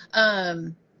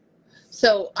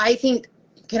 So I think,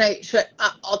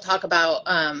 I'll talk about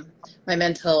my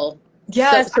mental.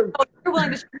 Yes. So, you're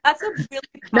willing to share. That's a really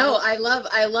no,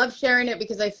 I love sharing it,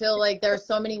 because I feel like there are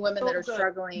so many women that are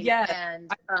struggling. And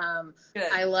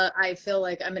I feel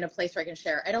like I'm in a place where I can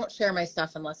share. I don't share my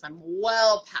stuff unless I'm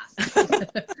well past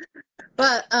it.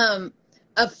 But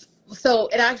so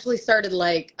it actually started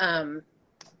like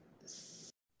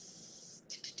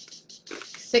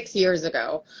 6 years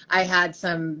ago. I had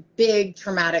some big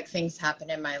traumatic things happen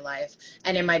in my life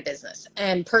and in my business,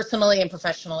 and personally and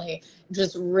professionally,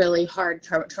 just really hard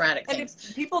traumatic things. And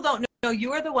if people don't know, you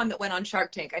were the one that went on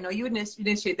Shark Tank. I know you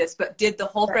initiated this, but did the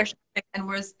whole fresh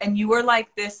and you were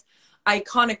like this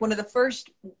iconic, one of the first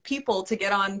people to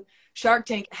get on Shark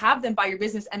Tank, have them buy your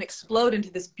business and explode into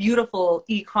this beautiful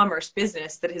e-commerce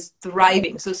business that is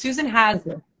thriving. So Susan has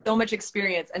so much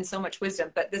experience and so much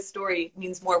wisdom, but this story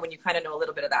means more when you kind of know a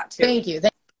little bit of that too. Thank you.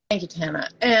 Thank you, Tana.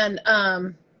 And,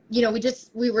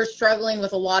 we were struggling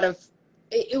with a lot of,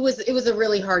 it was a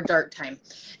really hard, dark time.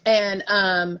 And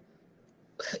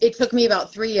it took me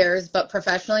about 3 years, but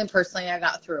professionally and personally, I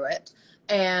got through it.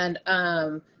 And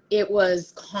it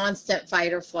was constant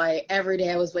fight or flight. Every day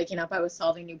I was waking up, I was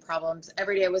solving new problems.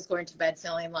 Every day I was going to bed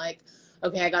feeling like,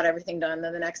 okay, I got everything done.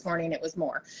 Then the next morning it was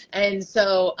more. And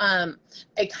so I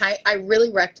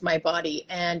really wrecked my body.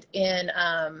 And in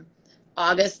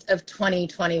August of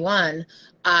 2021,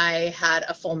 I had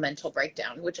a full mental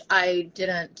breakdown, which I'd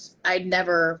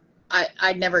never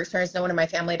experienced. No one in my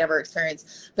family had ever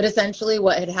experienced. But essentially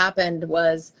what had happened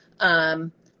was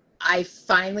I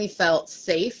finally felt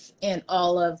safe in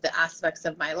all of the aspects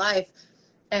of my life.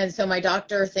 And so my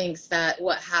doctor thinks that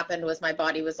what happened was my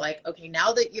body was like, okay,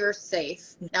 now that you're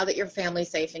safe, now that your family's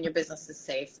safe and your business is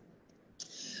safe,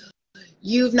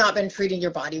 you've not been treating your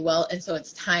body well. And so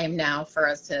it's time now for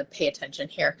us to pay attention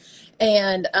here.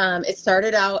 And it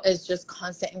started out as just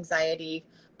constant anxiety.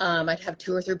 I'd have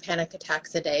 2 or 3 panic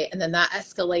attacks a day. And then that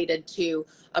escalated to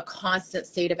a constant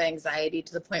state of anxiety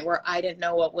to the point where I didn't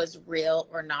know what was real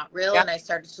or not real. Yeah. And I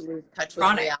started to lose touch with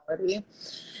reality.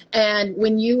 And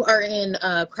when you are in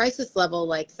a crisis level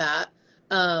like that,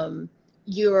 I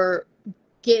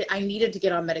needed to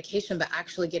get on medication, but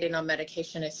actually getting on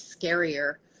medication is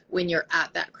scarier when you're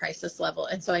at that crisis level.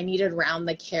 And so I needed round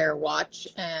the care watch.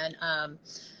 And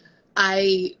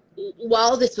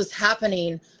while this was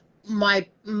happening, my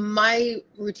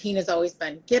routine has always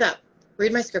been get up,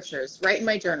 read my scriptures, write in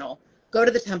my journal, go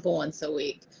to the temple once a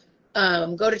week,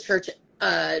 go to church,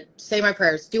 say my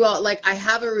prayers, do all, like, I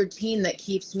have a routine that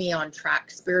keeps me on track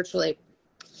spiritually.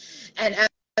 And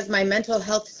as my mental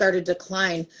health started to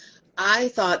decline, I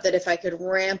thought that if I could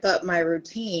ramp up my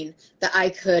routine, that I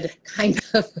could kind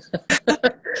of,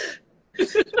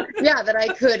 that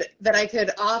I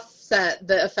could offset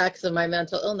the effects of my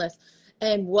mental illness.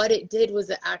 And what it did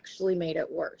was it actually made it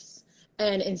worse.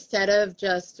 And instead of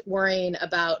just worrying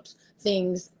about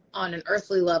things on an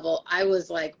earthly level, I was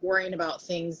like worrying about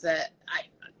things that I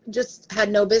just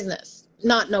had no business.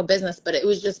 Not no business, but it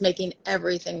was just making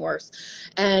everything worse.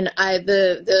 And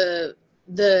the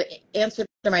answer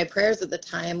to my prayers at the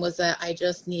time was that I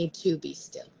just need to be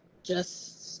still.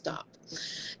 Just stop.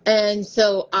 And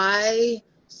so I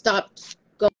stopped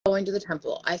going to the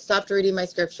temple. I stopped reading my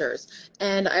scriptures.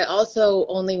 And I also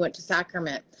only went to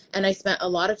sacrament. And I spent a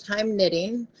lot of time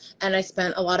knitting. And I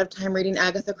spent a lot of time reading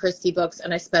Agatha Christie books.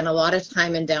 And I spent a lot of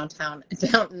time in Downton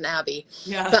Abbey.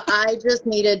 Yeah. But I just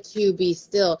needed to be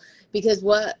still, because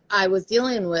what I was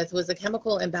dealing with was a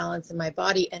chemical imbalance in my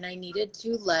body. And I needed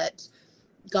to let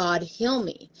God heal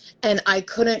me. And I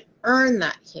couldn't earn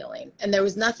that healing. And there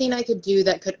was nothing I could do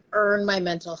that could earn my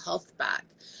mental health back.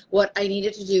 What I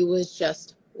needed to do was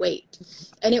just wait.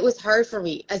 And it was hard for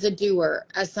me as a doer,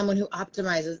 as someone who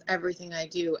optimizes everything I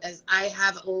do, as I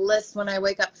have a list when I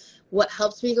wake up. What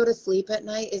helps me go to sleep at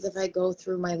night is if I go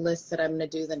through my list that I'm going to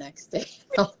do the next day.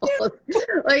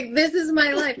 Like, this is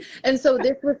my life. And so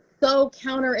this was so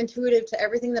counterintuitive to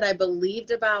everything that I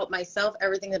believed about myself,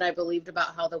 everything that I believed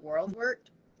about how the world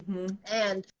worked.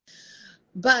 Mm-hmm.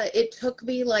 But it took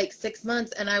me like 6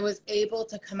 months, and I was able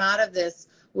to come out of this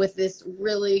with this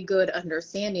really good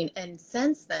understanding. And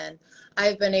since then,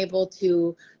 I've been able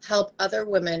to help other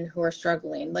women who are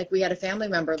struggling. Like, we had a family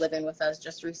member living with us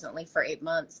just recently for 8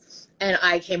 months. And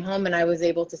I came home and I was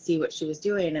able to see what she was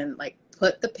doing and, like,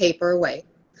 put the paper away.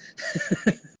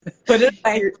 Put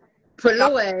it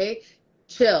away,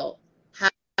 chill,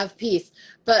 have peace.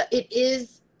 But it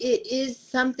is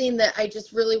something that I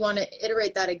just really want to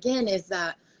iterate that again, is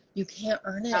that you can't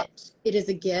earn it. It is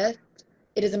a gift.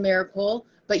 It is a miracle,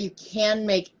 but you can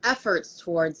make efforts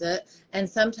towards it. And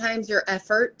sometimes your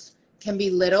effort can be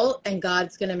little and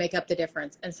God's going to make up the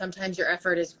difference. And sometimes your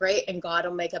effort is great and God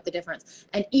will make up the difference.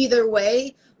 And either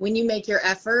way, when you make your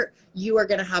effort, you are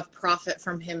going to have profit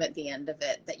from him at the end of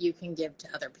it that you can give to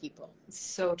other people.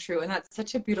 So true. And that's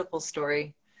such a beautiful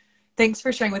story. Thanks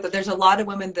for sharing with it. There's a lot of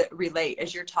women that relate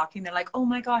as you're talking. They're like, oh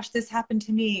my gosh, this happened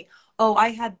to me. Oh, I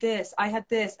had this.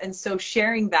 And so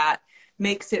sharing that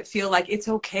makes it feel like it's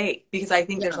okay, because I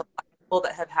think there's a lot of people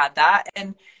that have had that.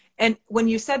 And when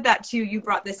you said that too, you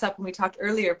brought this up when we talked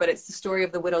earlier, but it's the story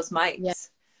of the widow's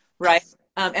mites, right?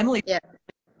 Emily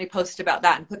posted about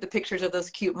that and put the pictures of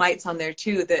those cute mites on there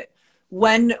too, that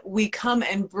when we come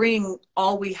and bring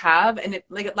all we have, and it,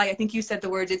 like I think you said the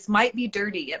words, it might be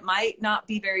dirty, it might not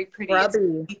be very pretty.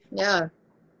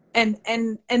 And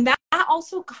that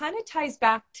also kind of ties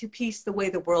back to peace the way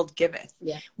the world giveth.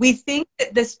 We think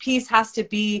that this peace has to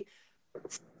be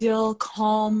still,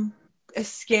 calm,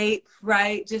 escape,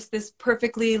 right? Just this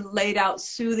perfectly laid out,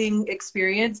 soothing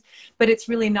experience, but it's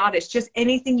really not. It's just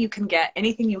anything you can get,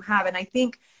 anything you have. And I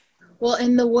think, well,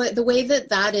 and the way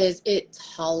that is, it's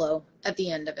hollow at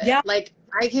the end of it. Like,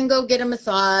 I can go get a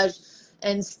massage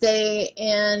and stay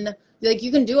in, like,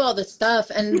 you can do all this stuff,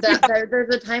 and there's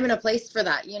a time and a place for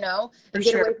that, you know, and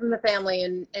get away from the family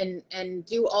and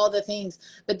do all the things.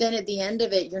 But then at the end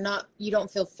of it, you don't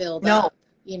feel filled up,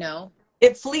 you know?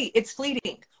 It's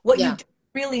fleeting. What you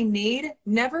really need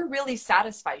never really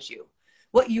satisfies you.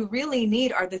 What you really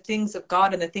need are the things of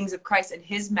God and the things of Christ and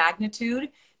his magnitude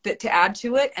that to add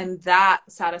to it. And that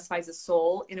satisfies a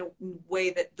soul in a way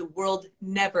that the world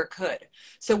never could.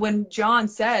 So when John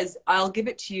says, I'll give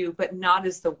it to you, but not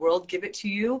as the world give it to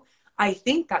you, I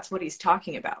think that's what he's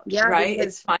talking about, right?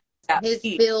 It's fine. His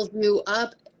fills you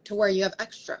up to where you have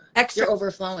extra. You're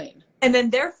overflowing. And then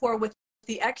therefore with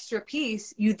the extra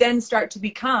peace, you then start to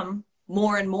become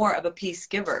more and more of a peace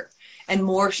giver and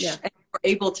more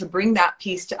able to bring that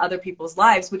peace to other people's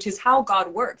lives, which is how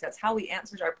God works. That's how he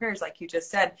answers our prayers, like you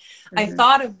just said. I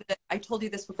told you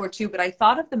this before too, but I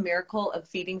thought of the miracle of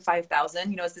feeding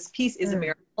 5,000, as this peace is a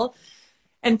miracle,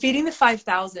 and feeding the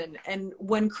 5,000. And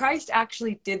when Christ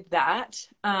actually did that,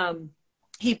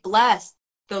 he blessed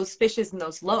those fishes and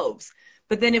those loaves.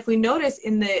 But then if we notice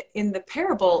in the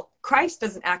parable, Christ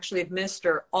doesn't actually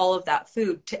administer all of that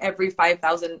food to all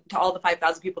the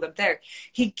 5,000 people that are there.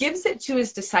 He gives it to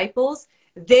his disciples.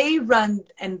 They run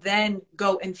and then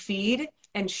go and feed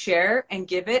and share and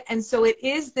give it. And so it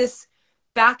is this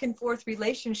back and forth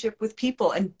relationship with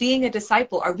people and being a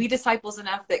disciple. Are we disciples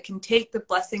enough that can take the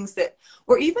blessings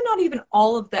or even not even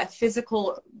all of that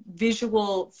physical,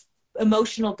 visual,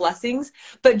 emotional blessings,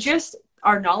 but just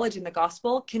our knowledge in the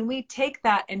gospel? Can we take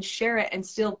that and share it and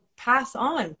still pass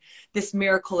on this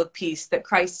miracle of peace that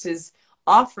Christ is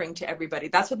offering to everybody?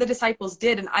 That's what the disciples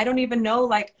did. And I don't even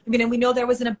know, and we know there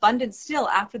was an abundance still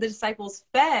after the disciples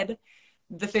fed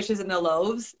the fishes and the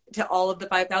loaves to all of the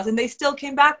 5,000. They still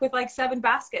came back with 7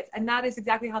 baskets. And that is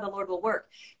exactly how the Lord will work.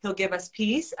 He'll give us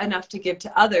peace enough to give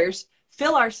to others,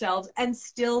 fill ourselves, and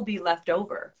still be left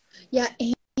over. Yeah.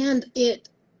 And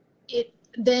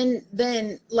then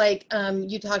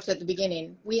you talked at the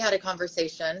beginning, we had a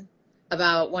conversation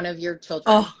about one of your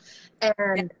children,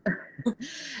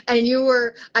 and you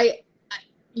were,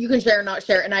 you can share or not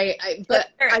share. And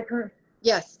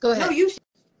yes, go ahead. No, you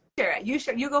share it.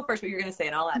 You go first, what you're going to say,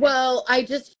 and I'll add Well, I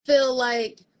just feel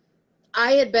like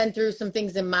I had been through some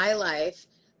things in my life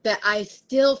that I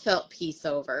still felt peace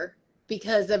over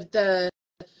because of the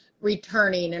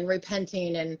returning and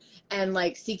repenting and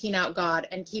seeking out God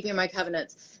and keeping my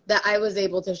covenants that I was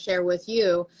able to share with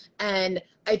you. And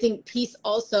I think peace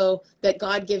also that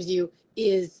God gives you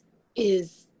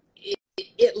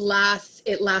it lasts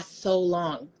so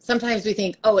long. Sometimes we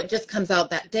think, it just comes out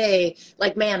that day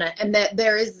like manna, and that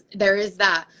there is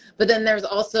that, but then there's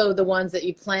also the ones that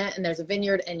you plant, and there's a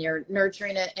vineyard and you're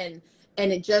nurturing it, and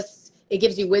it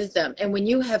gives you wisdom. And when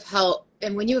you have felt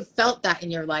that in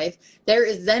your life, there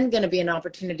is then going to be an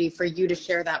opportunity for you to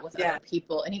share that with other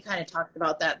people. And he kind of talked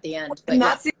about that at the end. But and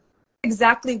that's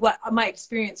exactly what my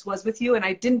experience was with you. And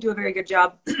I didn't do a very good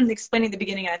job explaining at the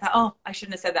beginning. And I thought, I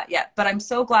shouldn't have said that yet. But I'm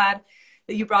so glad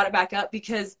that you brought it back up,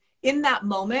 because in that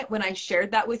moment when I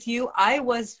shared that with you, I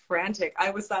was frantic.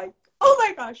 I was like, oh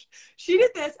my gosh, she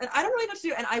did this and I don't really know what to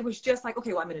do. And I was just like,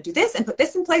 okay, well, I'm going to do this and put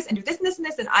this in place and do this and this and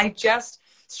this. And I just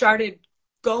started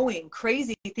going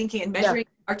crazy, thinking and measuring,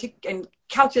 and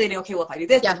calculating, okay, well, if I do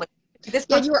this,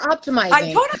 you were optimizing.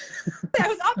 I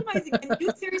was optimizing. And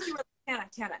you seriously were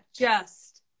like, Tana,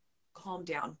 just calm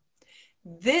down.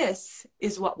 This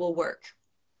is what will work.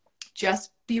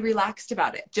 Just be relaxed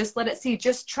about it. Just let it see.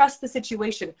 Just trust the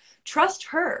situation. Trust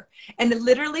her. And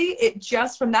literally, it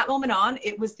just, from that moment on,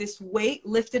 it was this weight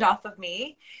lifted off of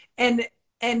me. And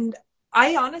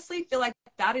I honestly feel like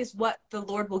that is what the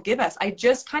Lord will give us. I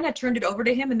just kind of turned it over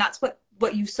to him. And that's what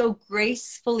you so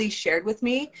gracefully shared with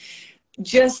me.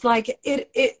 Just like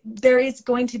there is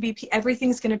going to be,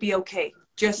 everything's going to be okay.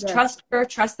 Just trust her,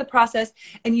 trust the process.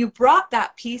 And you brought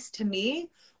that peace to me,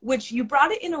 which you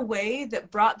brought it in a way that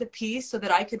brought the peace so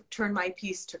that I could turn my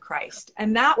peace to Christ.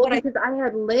 And because I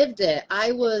had lived it.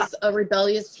 I was a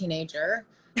rebellious teenager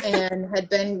and had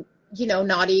been,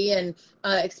 naughty and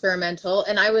experimental.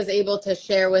 And I was able to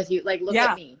share with you, look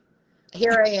at me.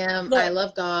 Here I am. Look. I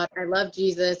love God. I love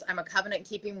Jesus. I'm a covenant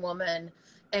keeping woman,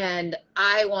 and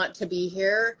I want to be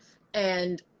here.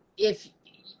 And if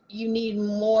you need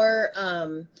more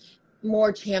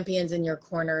champions in your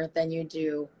corner than you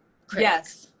do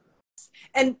critics.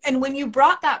 Yes. And when you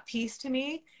brought that peace to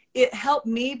me, it helped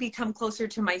me become closer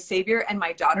to my Savior and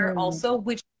my daughter also,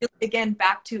 which again,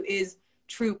 back to is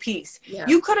true peace. Yeah.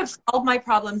 You could have solved my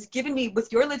problems, given me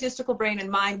with your logistical brain and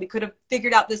mind. We could have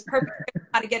figured out this perfect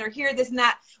how to get her here, this and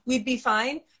that. We'd be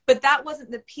fine. But that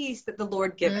wasn't the peace that the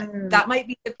Lord giveth. That might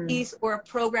be the peace or a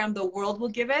program the world will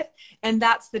give it. And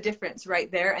that's the difference right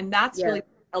there. And that's really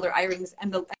Elder Eyring's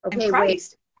and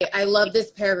Christ. Wait. I love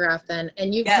this paragraph then.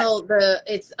 And you tell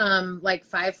it's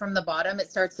 5 from the bottom. It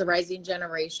starts the rising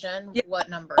generation. Yeah. What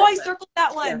number? I circled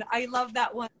that one. Yeah. I love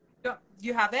that one. Do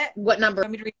you have it? What number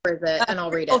is it? And I'll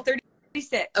read it.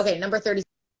 36. Okay, number 36.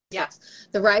 Yes.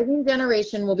 The rising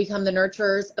generation will become the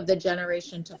nurturers of the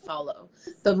generation to follow.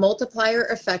 The multiplier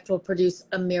effect will produce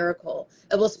a miracle.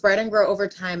 It will spread and grow over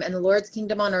time, and the Lord's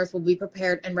kingdom on earth will be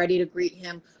prepared and ready to greet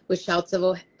him with shouts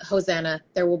of Hosanna.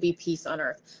 There will be peace on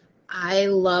earth. I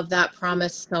love that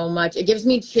promise so much. It gives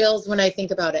me chills when I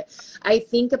think about it. I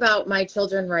think about my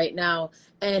children right now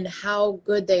and how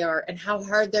good they are and how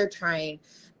hard they're trying.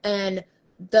 And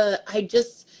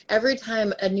every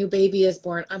time a new baby is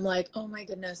born, I'm like, oh my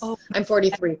goodness, Oh, I'm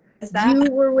 43.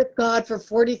 You were with God for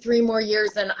 43 more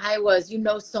years than I was. You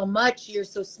know so much. You're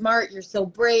so smart. You're so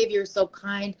brave. You're so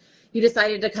kind. You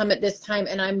decided to come at this time.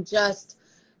 And I'm just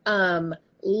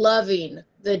loving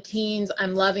the teens.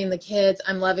 I'm loving the kids.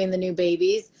 I'm loving the new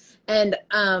babies. And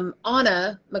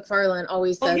Anna McFarland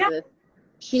always says this.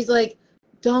 She's like,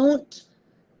 don't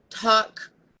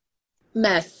talk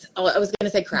mess. Oh, I was going to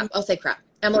say crap. I'll say crap.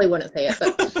 Emily wouldn't say it,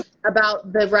 but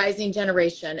about the rising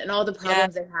generation and all the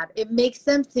problems they had. It makes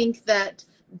them think that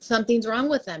something's wrong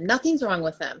with them. Nothing's wrong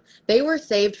with them. They were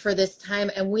saved for this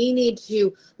time, and we need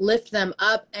to lift them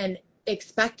up and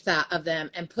expect that of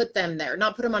them and put them there.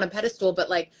 Not put them on a pedestal, but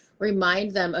like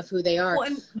remind them of who they are.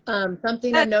 Well,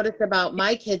 something I've noticed about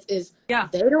my kids is they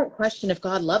don't question if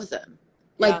God loves them.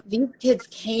 Like these kids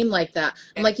came like that.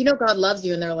 I'm like, God loves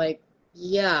you. And they're like,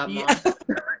 yeah, Mom.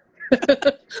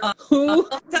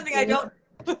 Something I don't.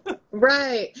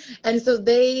 Right. And so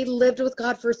they lived with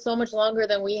God for so much longer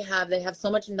than we have. They have so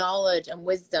much knowledge and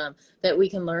wisdom that we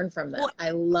can learn from them. Well,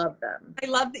 I love them. I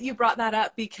love that you brought that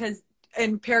up, because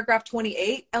in paragraph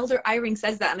 28, Elder Eyring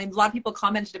says that, and a lot of people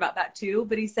commented about that too,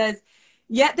 but he says,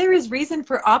 yet there is reason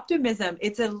for optimism.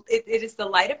 It is the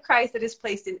light of Christ that is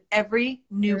placed in every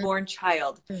newborn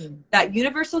child. That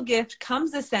universal gift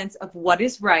comes a sense of what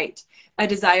is right, a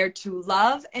desire to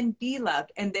love and be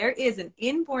loved. And there is an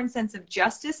inborn sense of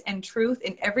justice and truth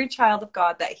in every child of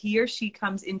God, that he or she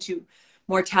comes into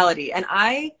mortality. And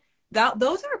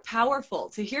those are powerful.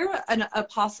 To hear an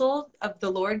apostle of the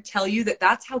Lord tell you that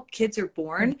that's how kids are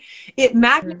born, it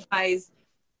magnifies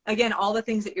again, all the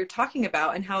things that you're talking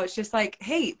about, and how it's just like,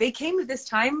 hey, they came to this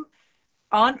time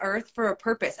on earth for a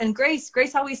purpose. And Grace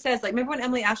always says, like, remember when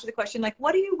Emily asked her the question, like,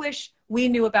 what do you wish we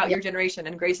knew about your generation?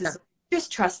 And Grace is,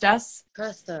 just trust us.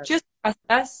 Trust us. Just trust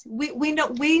us. We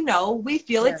know, we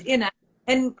feel it's in us.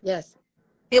 And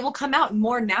it will come out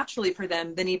more naturally for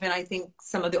them than even, I think,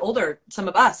 some of the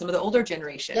older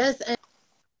generation. Yes.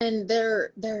 And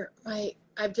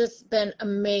I've just been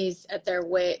amazed at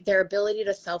their ability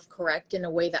to self-correct in a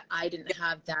way that I didn't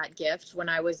have that gift when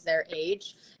I was their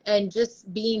age. And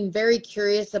just being very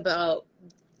curious about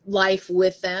life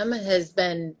with them has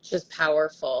been just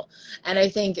powerful. And I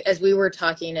think as we were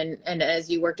talking and as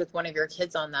you worked with one of your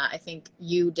kids on that, I think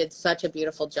you did such a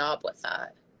beautiful job with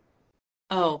that.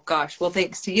 Oh gosh. Well,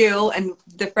 thanks to you and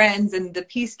the friends and the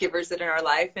peace givers that are in our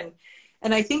life.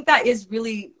 And I think that is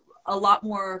really a lot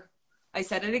more. I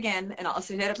said it again, and I'll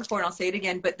say it before and I'll say it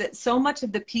again, but that so much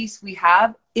of the peace we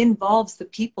have involves the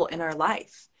people in our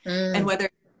life. And whether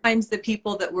sometimes the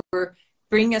people that were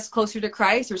bringing us closer to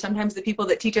Christ, or sometimes the people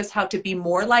that teach us how to be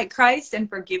more like Christ and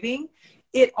forgiving,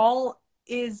 it all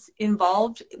is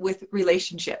involved with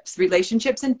relationships.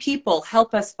 Relationships and people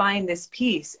help us find this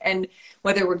peace. And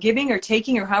whether we're giving or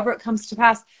taking or however it comes to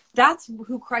pass, that's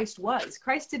who Christ was.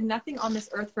 Christ did nothing on this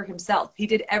earth for himself. He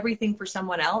did everything for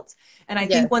someone else. And I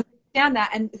think when understand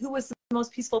that, and who was the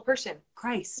most peaceful person?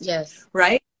 Christ. Yes.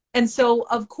 Right. And so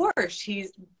of course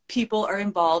people are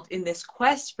involved in this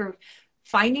quest for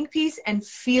finding peace and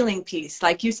feeling peace.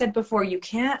 Like you said before, you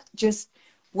can't just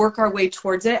work our way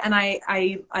towards it. And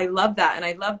I love that. And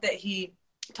I love that he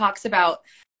talks about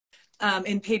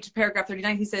in paragraph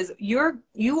 39, he says,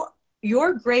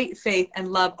 your great faith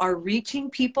and love are reaching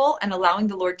people and allowing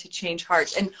the Lord to change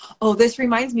hearts. And this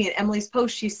reminds me, in Emily's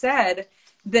post, she said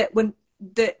that when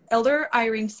the Elder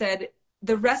Eyring said,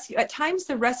 at times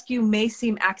the rescue may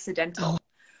seem accidental,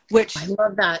 which I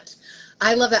love that.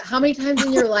 How many times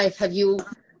in your life have you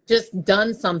just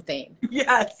done something?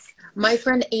 Yes. My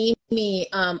friend Amy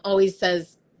always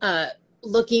says,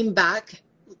 looking back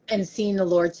and seeing the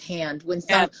Lord's hand when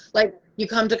like you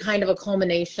come to kind of a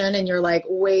culmination and you're like,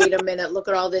 wait a minute, look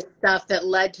at all this stuff that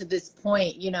led to this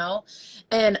point,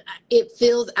 and it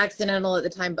feels accidental at the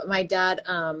time. But my dad,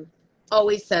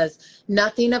 always says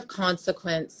nothing of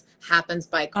consequence happens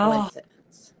by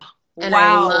coincidence. And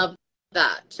I love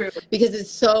that. True. Because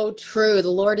it's so true. The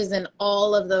Lord is in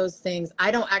all of those things. I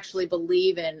don't actually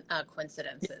believe in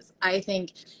coincidences. I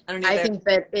think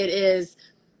that it's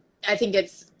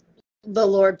the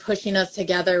Lord pushing us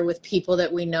together with people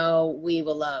that we know we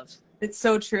will love. It's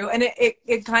so true. And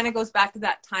it kind of goes back to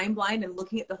that time blind and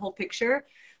looking at the whole picture.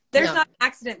 There's not an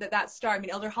accident that star,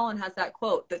 Elder Holland has that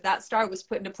quote, that star was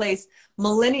put into place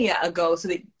millennia ago so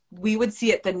that we would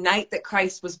see it the night that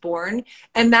Christ was born.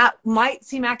 And that might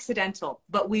seem accidental,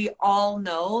 but we all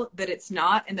know that it's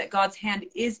not, and that God's hand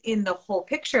is in the whole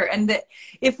picture. And that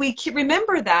if we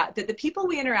remember that the people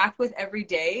we interact with every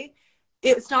day,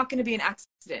 it's not going to be an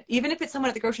accident. Even if it's someone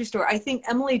at the grocery store. I think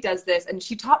Emily does this, and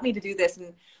she taught me to do this,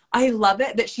 and I love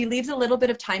it that she leaves a little bit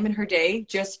of time in her day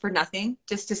just for nothing,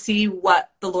 just to see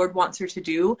what the Lord wants her to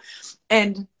do.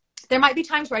 And there might be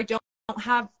times where I don't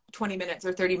have 20 minutes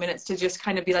or 30 minutes to just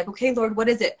kind of be like, okay, Lord, what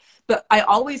is it? But I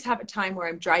always have a time where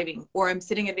I'm driving, or I'm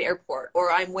sitting at the airport,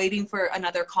 or I'm waiting for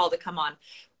another call to come on.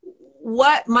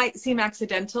 What might seem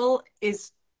accidental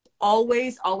is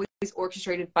always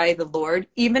orchestrated by the Lord,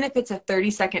 even if it's a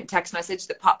 30-second text message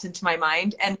that popped into my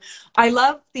mind. And I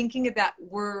love thinking that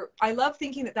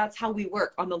that's how we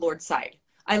work on the Lord's side.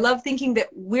 I love thinking that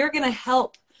we're going to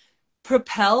help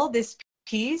propel this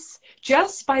peace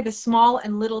just by the small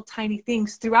and little tiny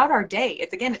things throughout our day.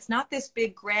 It's not this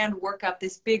big grand workup,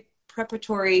 this big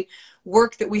preparatory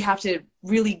work that we have to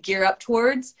really gear up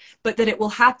towards, but that it will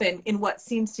happen in what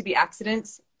seems to be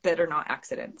accidents that are not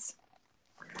accidents.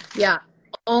 Yeah.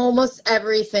 Almost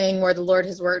everything where the Lord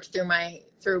has worked through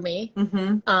me,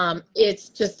 it's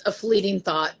just a fleeting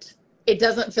thought. It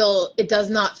does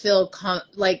not feel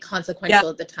like consequential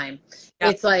at the time.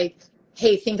 It's like,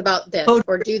 hey, think about this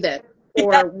or do this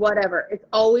or whatever. It's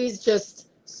always just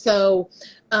so.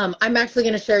 I'm actually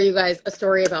going to share you guys a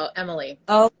story about Emily.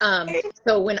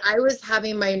 So when I was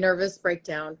having my nervous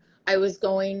breakdown,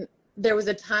 there was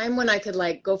a time when I could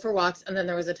like go for walks, and then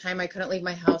there was a time I couldn't leave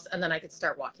my house, and then I could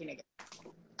start walking again.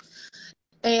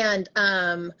 And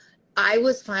I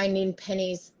was finding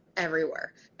pennies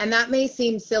everywhere. And that may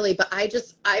seem silly, but I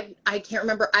can't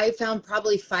remember. I found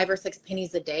probably 5 or 6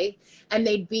 pennies a day, and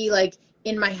they'd be like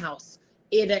in my house.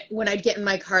 When I'd get in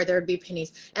my car, there would be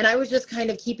pennies. And I was just kind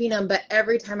of keeping them. But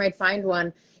every time I'd find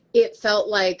one, it felt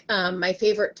like my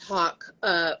favorite talk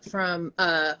from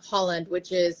Holland,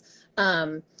 which is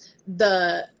the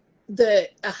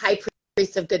high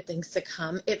priest of good things to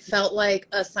come. It felt like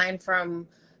a sign from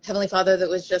Heavenly Father that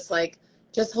was just like,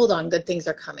 just hold on, good things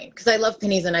are coming. Because I love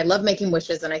pennies and I love making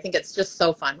wishes, and I think it's just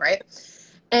so fun, right?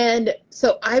 And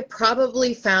so I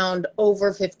probably found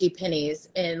over 50 pennies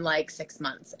in like 6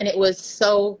 months, and it was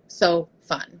so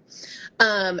fun.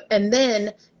 And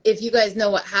then, if you guys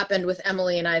know what happened with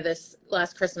Emily and I this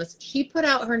last Christmas, she put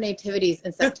out her nativities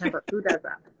in September. Who does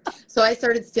that? So I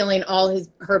started stealing all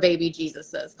her baby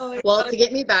Jesuses. Well, to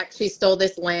get me back, she stole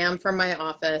this lamb from my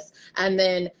office, and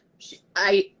then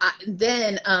what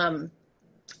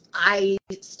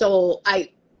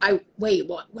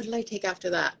did I take after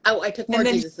that? Oh, I took more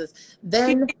Jesuses.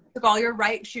 Then she took all your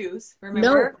right shoes,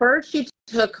 remember? No, first she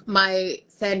took my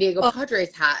San Diego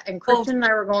Padres hat, and Christian and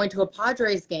I were going to a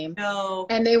Padres game,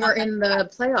 and they were in the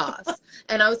playoffs.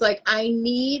 And I was like, I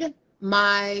need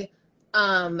my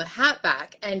hat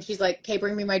back. And she's like, okay,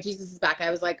 bring me my Jesuses back. I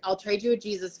was like, I'll trade you a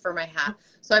Jesus for my hat.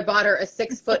 So I bought her a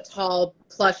 6-foot tall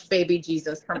plush baby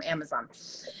Jesus from Amazon.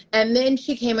 And then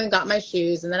she came and got my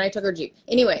shoes, and then I took her Jeep.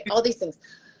 Anyway, all these things.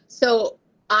 So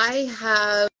I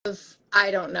have, I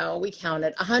don't know, we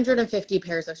counted 150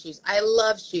 pairs of shoes. I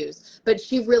love shoes, but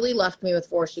she really left me with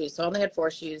 4 shoes. So I only had 4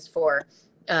 shoes for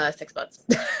 6 months.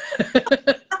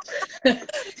 and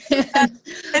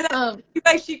you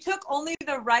guys, she took only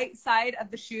the right side of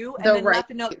the shoe, and then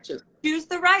left a note. Choose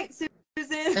the right,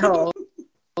 Susan. Oh,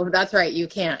 that's right. You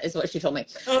can't, is what she told me.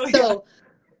 So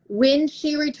when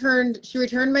she returned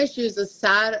my shoes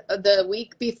the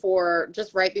week before,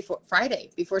 just right before Friday,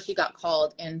 before she got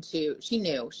called into, she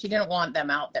knew she didn't want them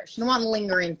out there. She didn't want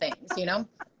lingering things, you know?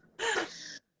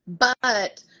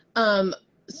 But,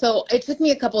 so it took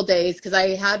me a couple days because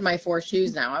I had my 4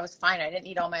 shoes now. I was fine. I didn't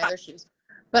need all my other shoes,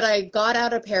 but I got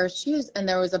out a pair of shoes, and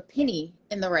there was a penny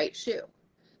in the right shoe.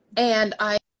 And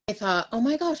I thought, oh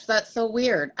my gosh, that's so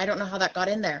weird. I don't know how that got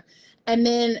in there. And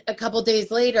then a couple days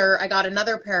later, I got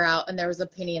another pair out, and there was a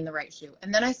penny in the right shoe.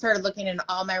 And then I started looking in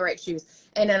all my right shoes.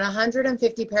 And in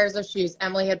 150 pairs of shoes,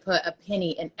 Emily had put a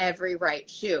penny in every right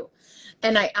shoe.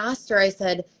 And I asked her, I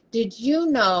said, did you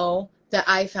know that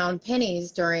I found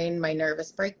pennies during my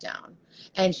nervous breakdown?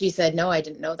 And she said, no, I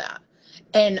didn't know that.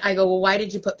 And I go, well, why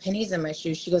did you put pennies in my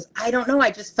shoes? She goes, I don't know.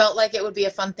 I just felt like it would be a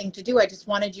fun thing to do. I just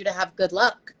wanted you to have good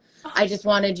luck. I just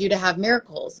wanted you to have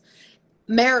miracles.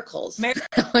 And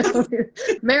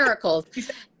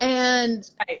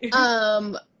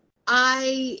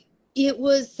it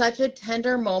was such a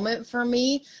tender moment for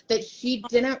me that she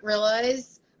didn't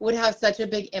realize would have such a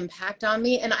big impact on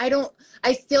me. And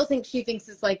I still think she thinks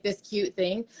it's like this cute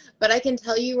thing, but I can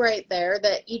tell you right there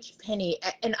that each penny,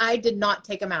 and I did not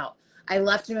take them out. I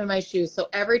left them in my shoes. So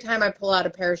every time I pull out a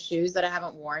pair of shoes that I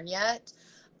haven't worn yet,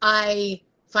 I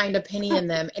find a penny in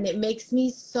them, and it makes me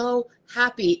so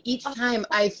happy. Each time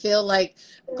I feel like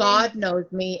God knows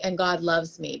me and God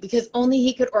loves me, because only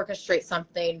He could orchestrate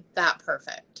something that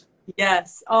perfect.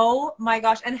 Yes. Oh my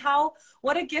gosh. And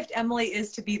what a gift Emily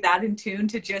is to be that in tune,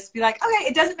 to just be like, okay,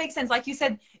 it doesn't make sense. Like you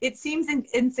said, it seems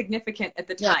insignificant at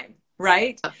the time,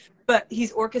 right? But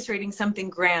he's orchestrating something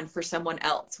grand for someone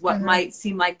else. What might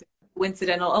seem like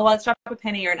coincidental, oh, let's drop a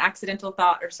penny, or an accidental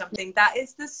thought or something. That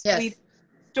is the sweet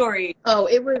story. Oh,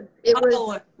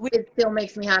 it still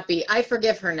makes me happy. I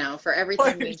forgive her now for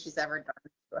everything she's ever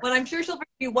done. Well, I'm sure she'll forgive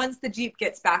you once the Jeep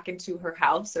gets back into her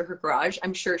house or her garage.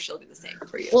 I'm sure she'll do the same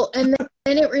for you. Well, and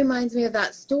then it reminds me of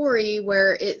that story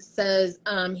where it says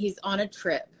he's on a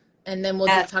trip, and then we'll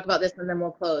just talk about this and then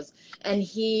we'll close. And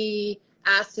he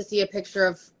asked to see a picture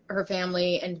of her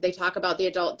family, and they talk about the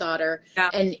adult daughter,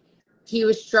 and he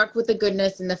was struck with the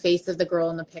goodness in the face of the girl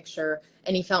in the picture,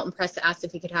 and he felt impressed to ask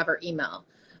if he could have her email.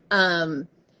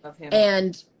 Love him.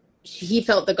 And he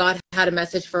felt that God had a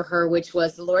message for her, which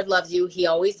was, the Lord loves you. He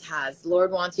always has. The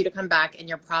Lord wants you to come back, and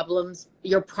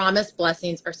your promised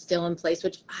blessings are still in place,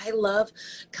 which I love,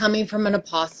 coming from an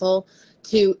apostle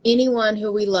to anyone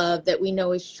who we love that we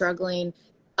know is struggling.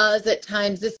 Us at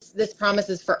times, this promise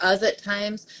is for us at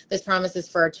times. This promise is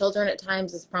for our children at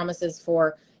times. This promise is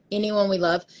for anyone we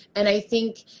love. And I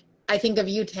think of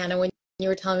you, Tana, when you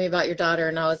were telling me about your daughter,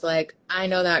 and I was like, I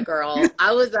know that girl.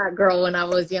 I was that girl when I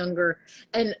was younger.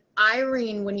 And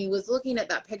Eyring, when he was looking at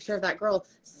that picture of that girl,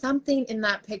 something in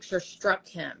that picture struck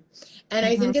him. And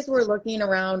I think as we're looking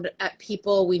around at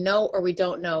people we know or we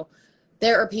don't know,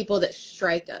 there are people that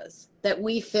strike us, that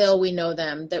we feel we know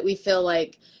them, that we feel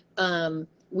like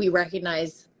we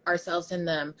recognize ourselves in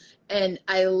them. And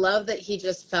I love that he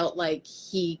just felt like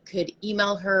he could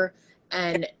email her,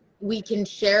 and we can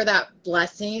share that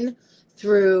blessing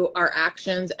through our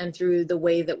actions and through the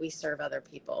way that we serve other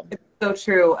people. It's so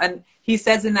true. And he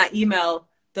says in that email,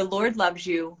 the Lord loves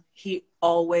you. He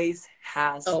always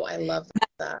has. Oh, I love that.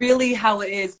 That's really how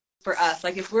it is for us.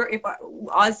 Like if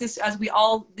as we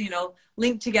all,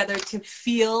 link together to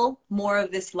feel more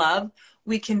of this love,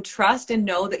 we can trust and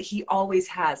know that he always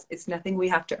has. It's nothing we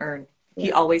have to earn.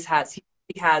 He always has. He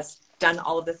has done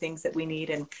all of the things that we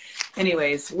need. And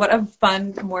anyways, what a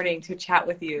fun morning to chat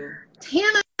with you,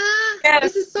 Tana.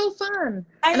 This is so fun.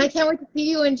 And I can't wait to see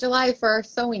you in July for our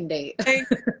sewing date.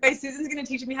 Susan's going to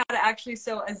teach me how to actually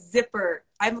sew a zipper.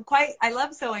 I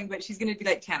love sewing, but she's going to be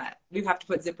like, Tana, we have to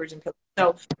put zippers in pillows.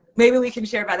 So maybe we can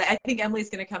share about that. I think Emily's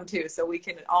going to come too, so we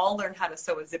can all learn how to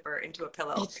sew a zipper into a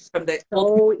pillow. It's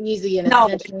so easy, and it's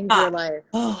going to change your life.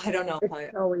 Oh, I don't know.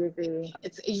 It's so easy.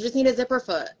 You just need a zipper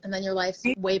foot, and then your life's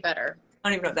way better. I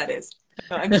don't even know what that is.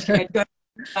 No, I'm just kidding.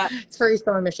 It's for your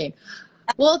sewing machine.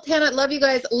 Well, Tana, love you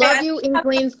guys. Love you,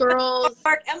 Inklings girls.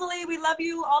 Mark, Emily, we love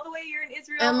you all the way. You're in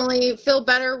Israel. Emily, feel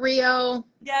better. Rio.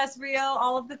 Yes, Rio.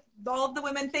 All of the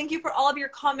women. Thank you for all of your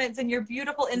comments and your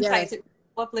beautiful insights. It's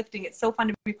so uplifting. It's so fun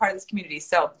to be part of this community.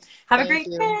 So have a great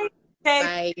day.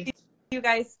 Okay. Bye. See you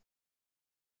guys.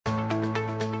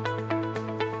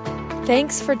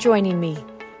 Thanks for joining me.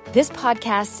 This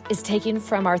podcast is taken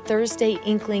from our Thursday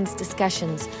Inklings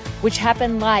discussions, which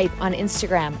happen live on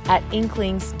Instagram at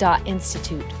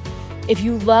inklings.institute. If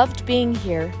you loved being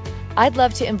here, I'd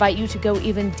love to invite you to go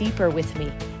even deeper with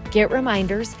me, get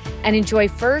reminders, and enjoy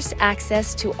first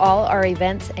access to all our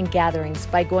events and gatherings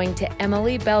by going to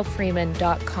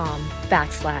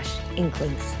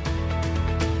emilybellfreeman.com/inklings.